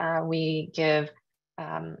UCSF, we give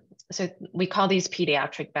So we call these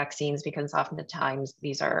pediatric vaccines because oftentimes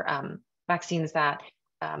these are vaccines that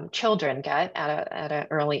children get at an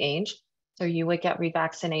early age. So you would get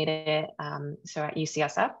revaccinated. So at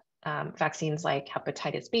UCSF, vaccines like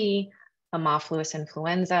hepatitis B, Haemophilus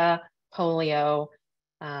influenza, polio,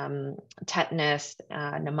 tetanus,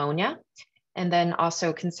 pneumonia, and then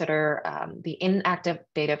also consider the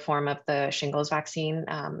inactivated form of the shingles vaccine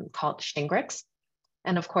called Shingrix.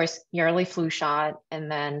 And of course, yearly flu shot. And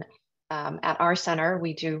then at our center,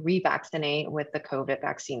 we do revaccinate with the COVID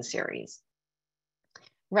vaccine series.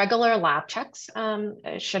 Regular lab checks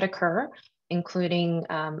should occur, including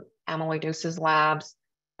amyloidosis labs,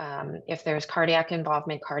 if there's cardiac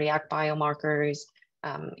involvement, cardiac biomarkers,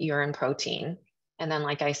 urine protein. And then,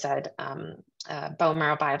 like I said, bone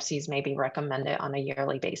marrow biopsies may be recommended on a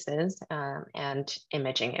yearly basis and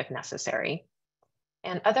imaging if necessary.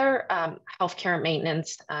 And other healthcare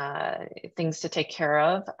maintenance things to take care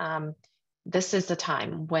of. This is the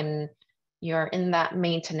time when you're in that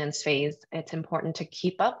maintenance phase. It's important to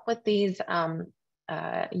keep up with these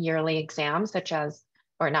yearly exams, such as,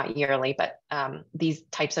 or not yearly, but these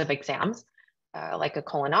types of exams, like a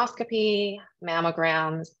colonoscopy,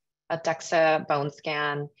 mammograms, a DEXA bone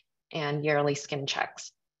scan, and yearly skin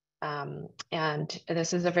checks. And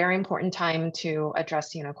this is a very important time to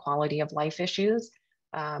address, quality of life issues.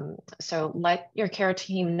 So let your care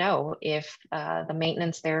team know if the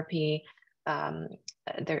maintenance therapy,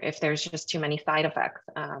 if there's just too many side effects,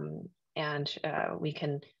 and we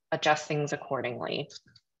can adjust things accordingly.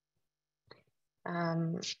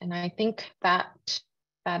 And I think that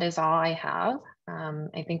is all I have.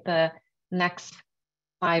 I think the next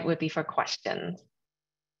slide would be for questions.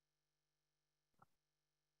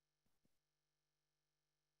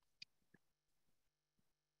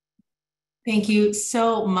 Thank you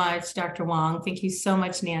so much, Dr. Wong. Thank you so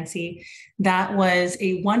much, Nancy. That was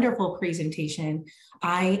a wonderful presentation.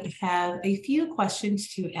 I have a few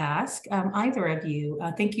questions to ask either of you.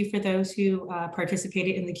 Thank you for those who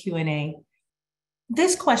participated in the Q&A.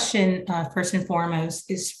 This question, first and foremost,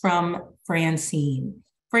 is from Francine.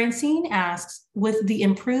 Francine asks, with the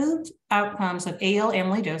improved outcomes of AL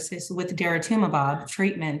amyloidosis with daratumumab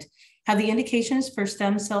treatment, have the indications for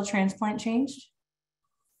stem cell transplant changed?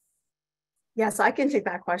 Yes, I can take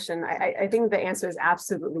that question. I think the answer is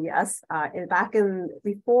absolutely yes.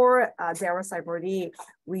 Before Dara-CyBorD,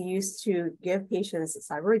 we used to give patients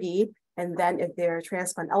CyBorD, and then if they're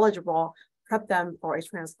transplant eligible, prep them for a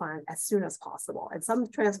transplant as soon as possible. And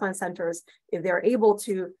some transplant centers, if they're able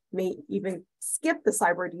to, may even skip the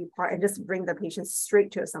CyBorD part and just bring the patients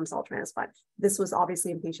straight to a stem cell transplant. This was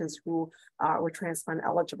obviously in patients who were transplant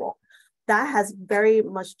eligible. That has very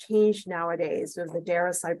much changed nowadays with the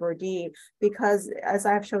Dara-CyBorD, because as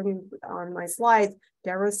I have shown you on my slides,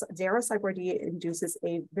 Dara-CyBorD induces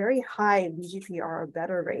a very high VGPR or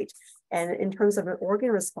better rate. And in terms of an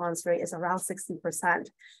organ response rate, is around 60%.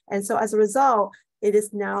 And so as a result, it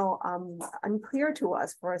is now unclear to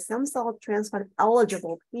us for a stem cell transplant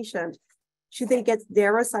eligible patient, should they get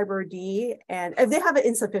Dara-CyBorD? And if they have an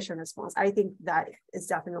insufficient response, I think that is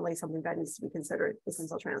definitely something that needs to be considered in stem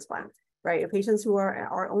cell transplant, right? If patients who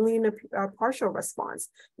are only in a partial response,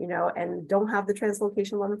 and don't have the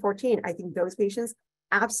translocation 1114, I think those patients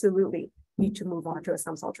absolutely need to move on to a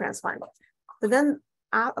stem cell transplant. But then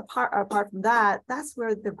apart from that, that's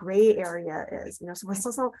where the gray area is. So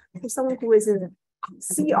for someone who is in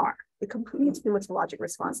CR, the complete hematologic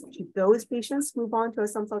response, should those patients move on to a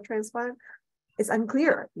stem cell transplant? It's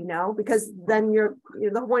unclear, because then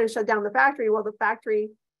the whole point is shut down the factory. Well, the factory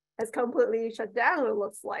has completely shut down, it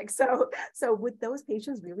looks like. So would those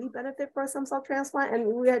patients really benefit from a stem cell transplant? And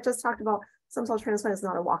we had just talked about stem cell transplant is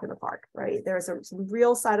not a walk in the park, right? There's some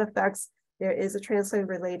real side effects. There is a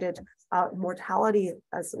transplant-related mortality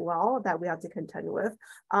as well that we have to contend with.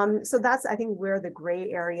 So that's, I think, where the gray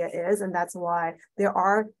area is, and that's why there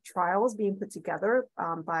are trials being put together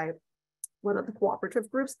by one of the cooperative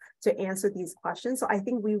groups to answer these questions. So I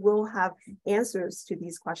think we will have answers to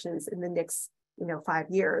these questions in the next 5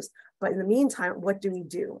 years. But in the meantime, what do we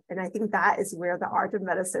do? And I think that is where the art of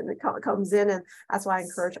medicine comes in. And that's why I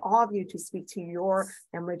encourage all of you to speak to your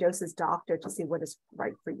amyloidosis doctor to see what is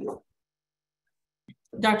right for you.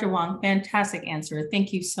 Dr. Wong, fantastic answer.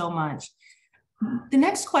 Thank you so much. The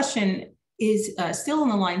next question is still on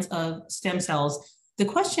the lines of stem cells. The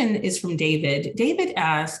question is from David. David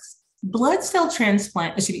asks, blood stem cells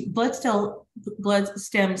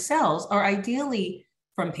are ideally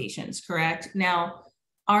from patients, correct? Now,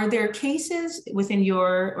 are there cases within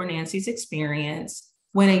your or Nancy's experience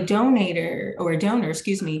when a donor,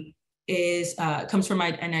 comes from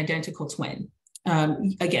an identical twin?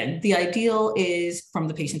 Again, the ideal is from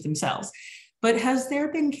the patient themselves. But has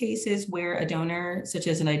there been cases where a donor, such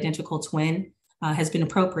as an identical twin, has been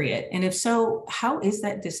appropriate? And if so, how is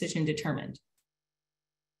that decision determined?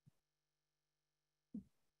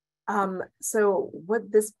 So what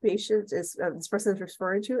this patient is, this person is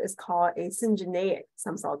referring to is called a syngeneic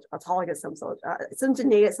stem cell, autologous stem cell,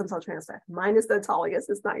 syngeneic stem cell transplant, minus the autologous,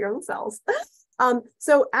 it's not your own cells.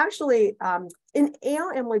 So actually, in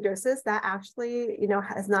AL amyloidosis, that actually,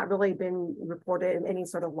 has not really been reported in any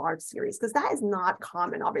sort of large series, because that is not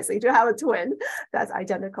common, obviously, to have a twin that's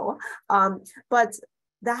identical. But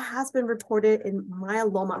that has been reported in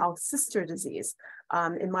myeloma, our sister disease,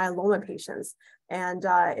 in myeloma patients. And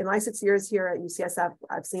in my 6 years here at UCSF,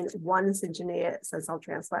 I've seen one syngeneic stem cell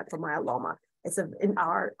transplant for myeloma. It's in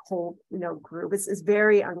our whole group. It's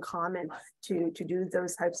very uncommon to do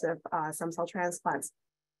those types of stem cell transplants.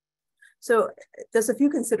 So there's a few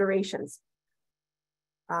considerations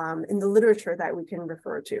in the literature that we can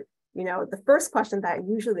refer to. The first question that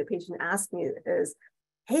usually the patient asks me is,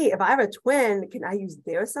 hey, if I have a twin, can I use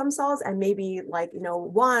their stem cells? And maybe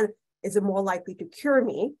one, is it more likely to cure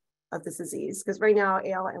me of this disease? Because right now,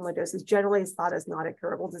 AL amyloidosis generally is thought as not a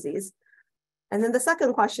curable disease. And then the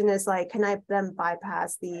second question is can I then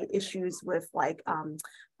bypass the issues with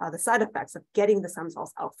the side effects of getting the stem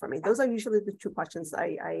cells out from me? Those are usually the two questions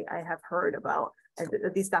I have heard about,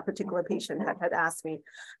 at least that particular patient had asked me.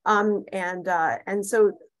 And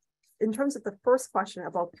so in terms of the first question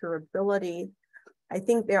about curability, I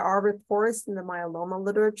think there are reports in the myeloma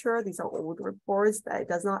literature, these are old reports, that it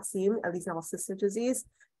does not seem, at least in our sister disease,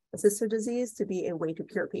 to be a way to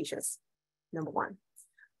cure patients, number one.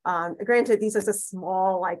 Granted, these are just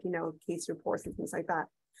small, case reports and things like that.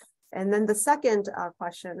 And then the second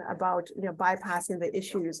question about, bypassing the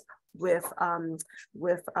issues with bypassing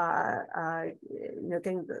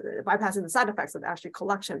the side effects of actually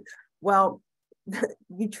collection. Well,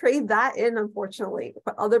 you trade that in, unfortunately,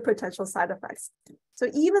 for other potential side effects. So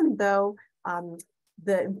even though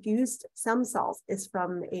the infused stem cells is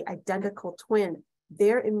from an identical twin,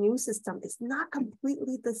 their immune system is not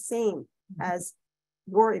completely the same as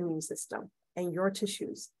your immune system and your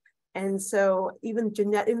tissues. And so even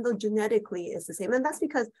though genetically it's the same, and that's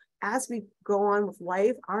because as we go on with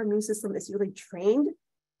life, our immune system is really trained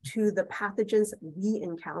to the pathogens we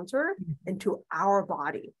encounter into our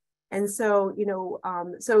body. And so,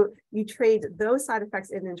 so you trade those side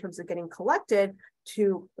effects in terms of getting collected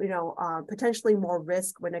to, potentially more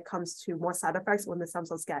risk when it comes to more side effects when the stem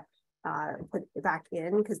cells get put back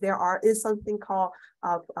in, because there is something called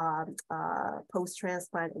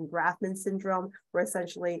post-transplant engraftment syndrome, where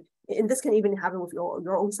essentially, and this can even happen with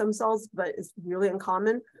your own stem cells, but it's really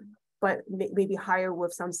uncommon, but maybe higher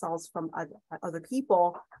with stem cells from other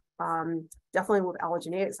people. Definitely with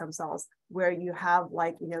allogeneic stem cells, where you have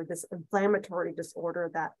this inflammatory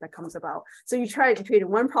disorder that comes about. So you try to treat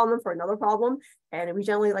one problem for another problem, and we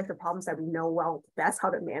generally like the problems that we know best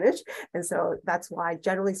how to manage. And so that's why,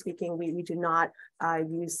 generally speaking, we do not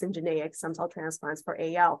use syngeneic stem cell transplants for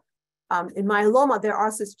AL. In myeloma, there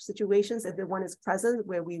are situations if the one is present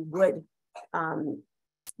where we would,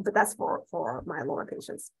 but that's for myeloma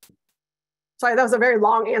patients. Sorry, that was a very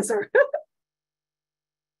long answer.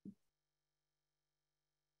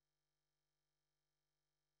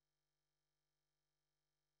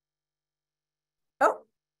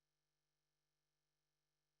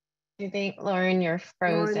 I think, Lauren, you're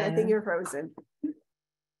frozen. Lauren, I think you're frozen.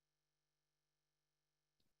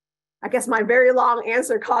 I guess my very long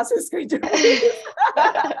answer causes screen to freeze.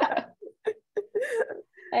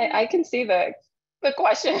 I can see the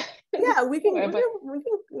question. Yeah, we can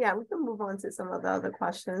move on to some of the other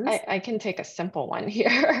questions. I can take a simple one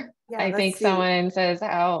here. Yeah, I think someone says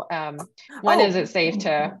how is it safe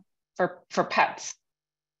for pets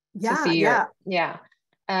to see do you want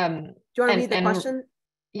to read the question?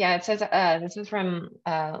 Yeah, it says, this is from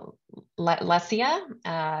Lesia.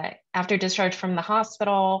 After discharge from the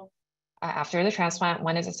hospital, after the transplant,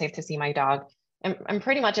 when is it safe to see my dog? And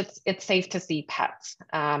pretty much it's safe to see pets.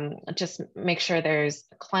 Just make sure there's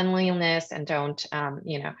cleanliness and don't,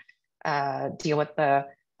 deal with the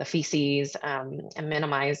feces and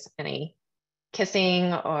minimize any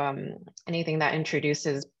kissing, anything that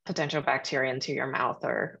introduces potential bacteria into your mouth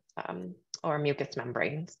or mucous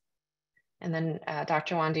membranes. And then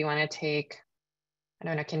Dr. Wong, do you want to take, I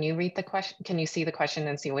don't know, can you read the question? Can you see the question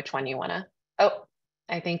and see which one you want to? Oh,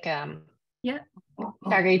 I think, yeah.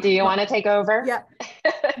 Marguerite, do you want to take over? Yeah.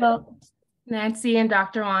 Well, Nancy and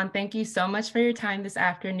Dr. Wong, thank you so much for your time this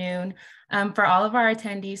afternoon. For all of our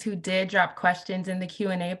attendees who did drop questions in the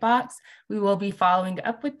Q&A box, we will be following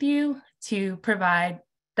up with you to provide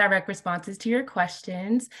direct responses to your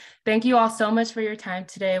questions. Thank you all so much for your time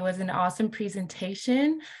today. It was an awesome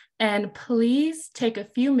presentation. And please take a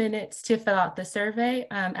few minutes to fill out the survey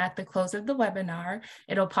at the close of the webinar.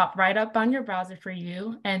 It'll pop right up on your browser for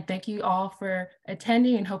you. And thank you all for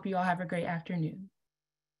attending, and hope you all have a great afternoon.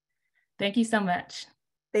 Thank you so much.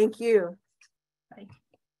 Thank you. Bye.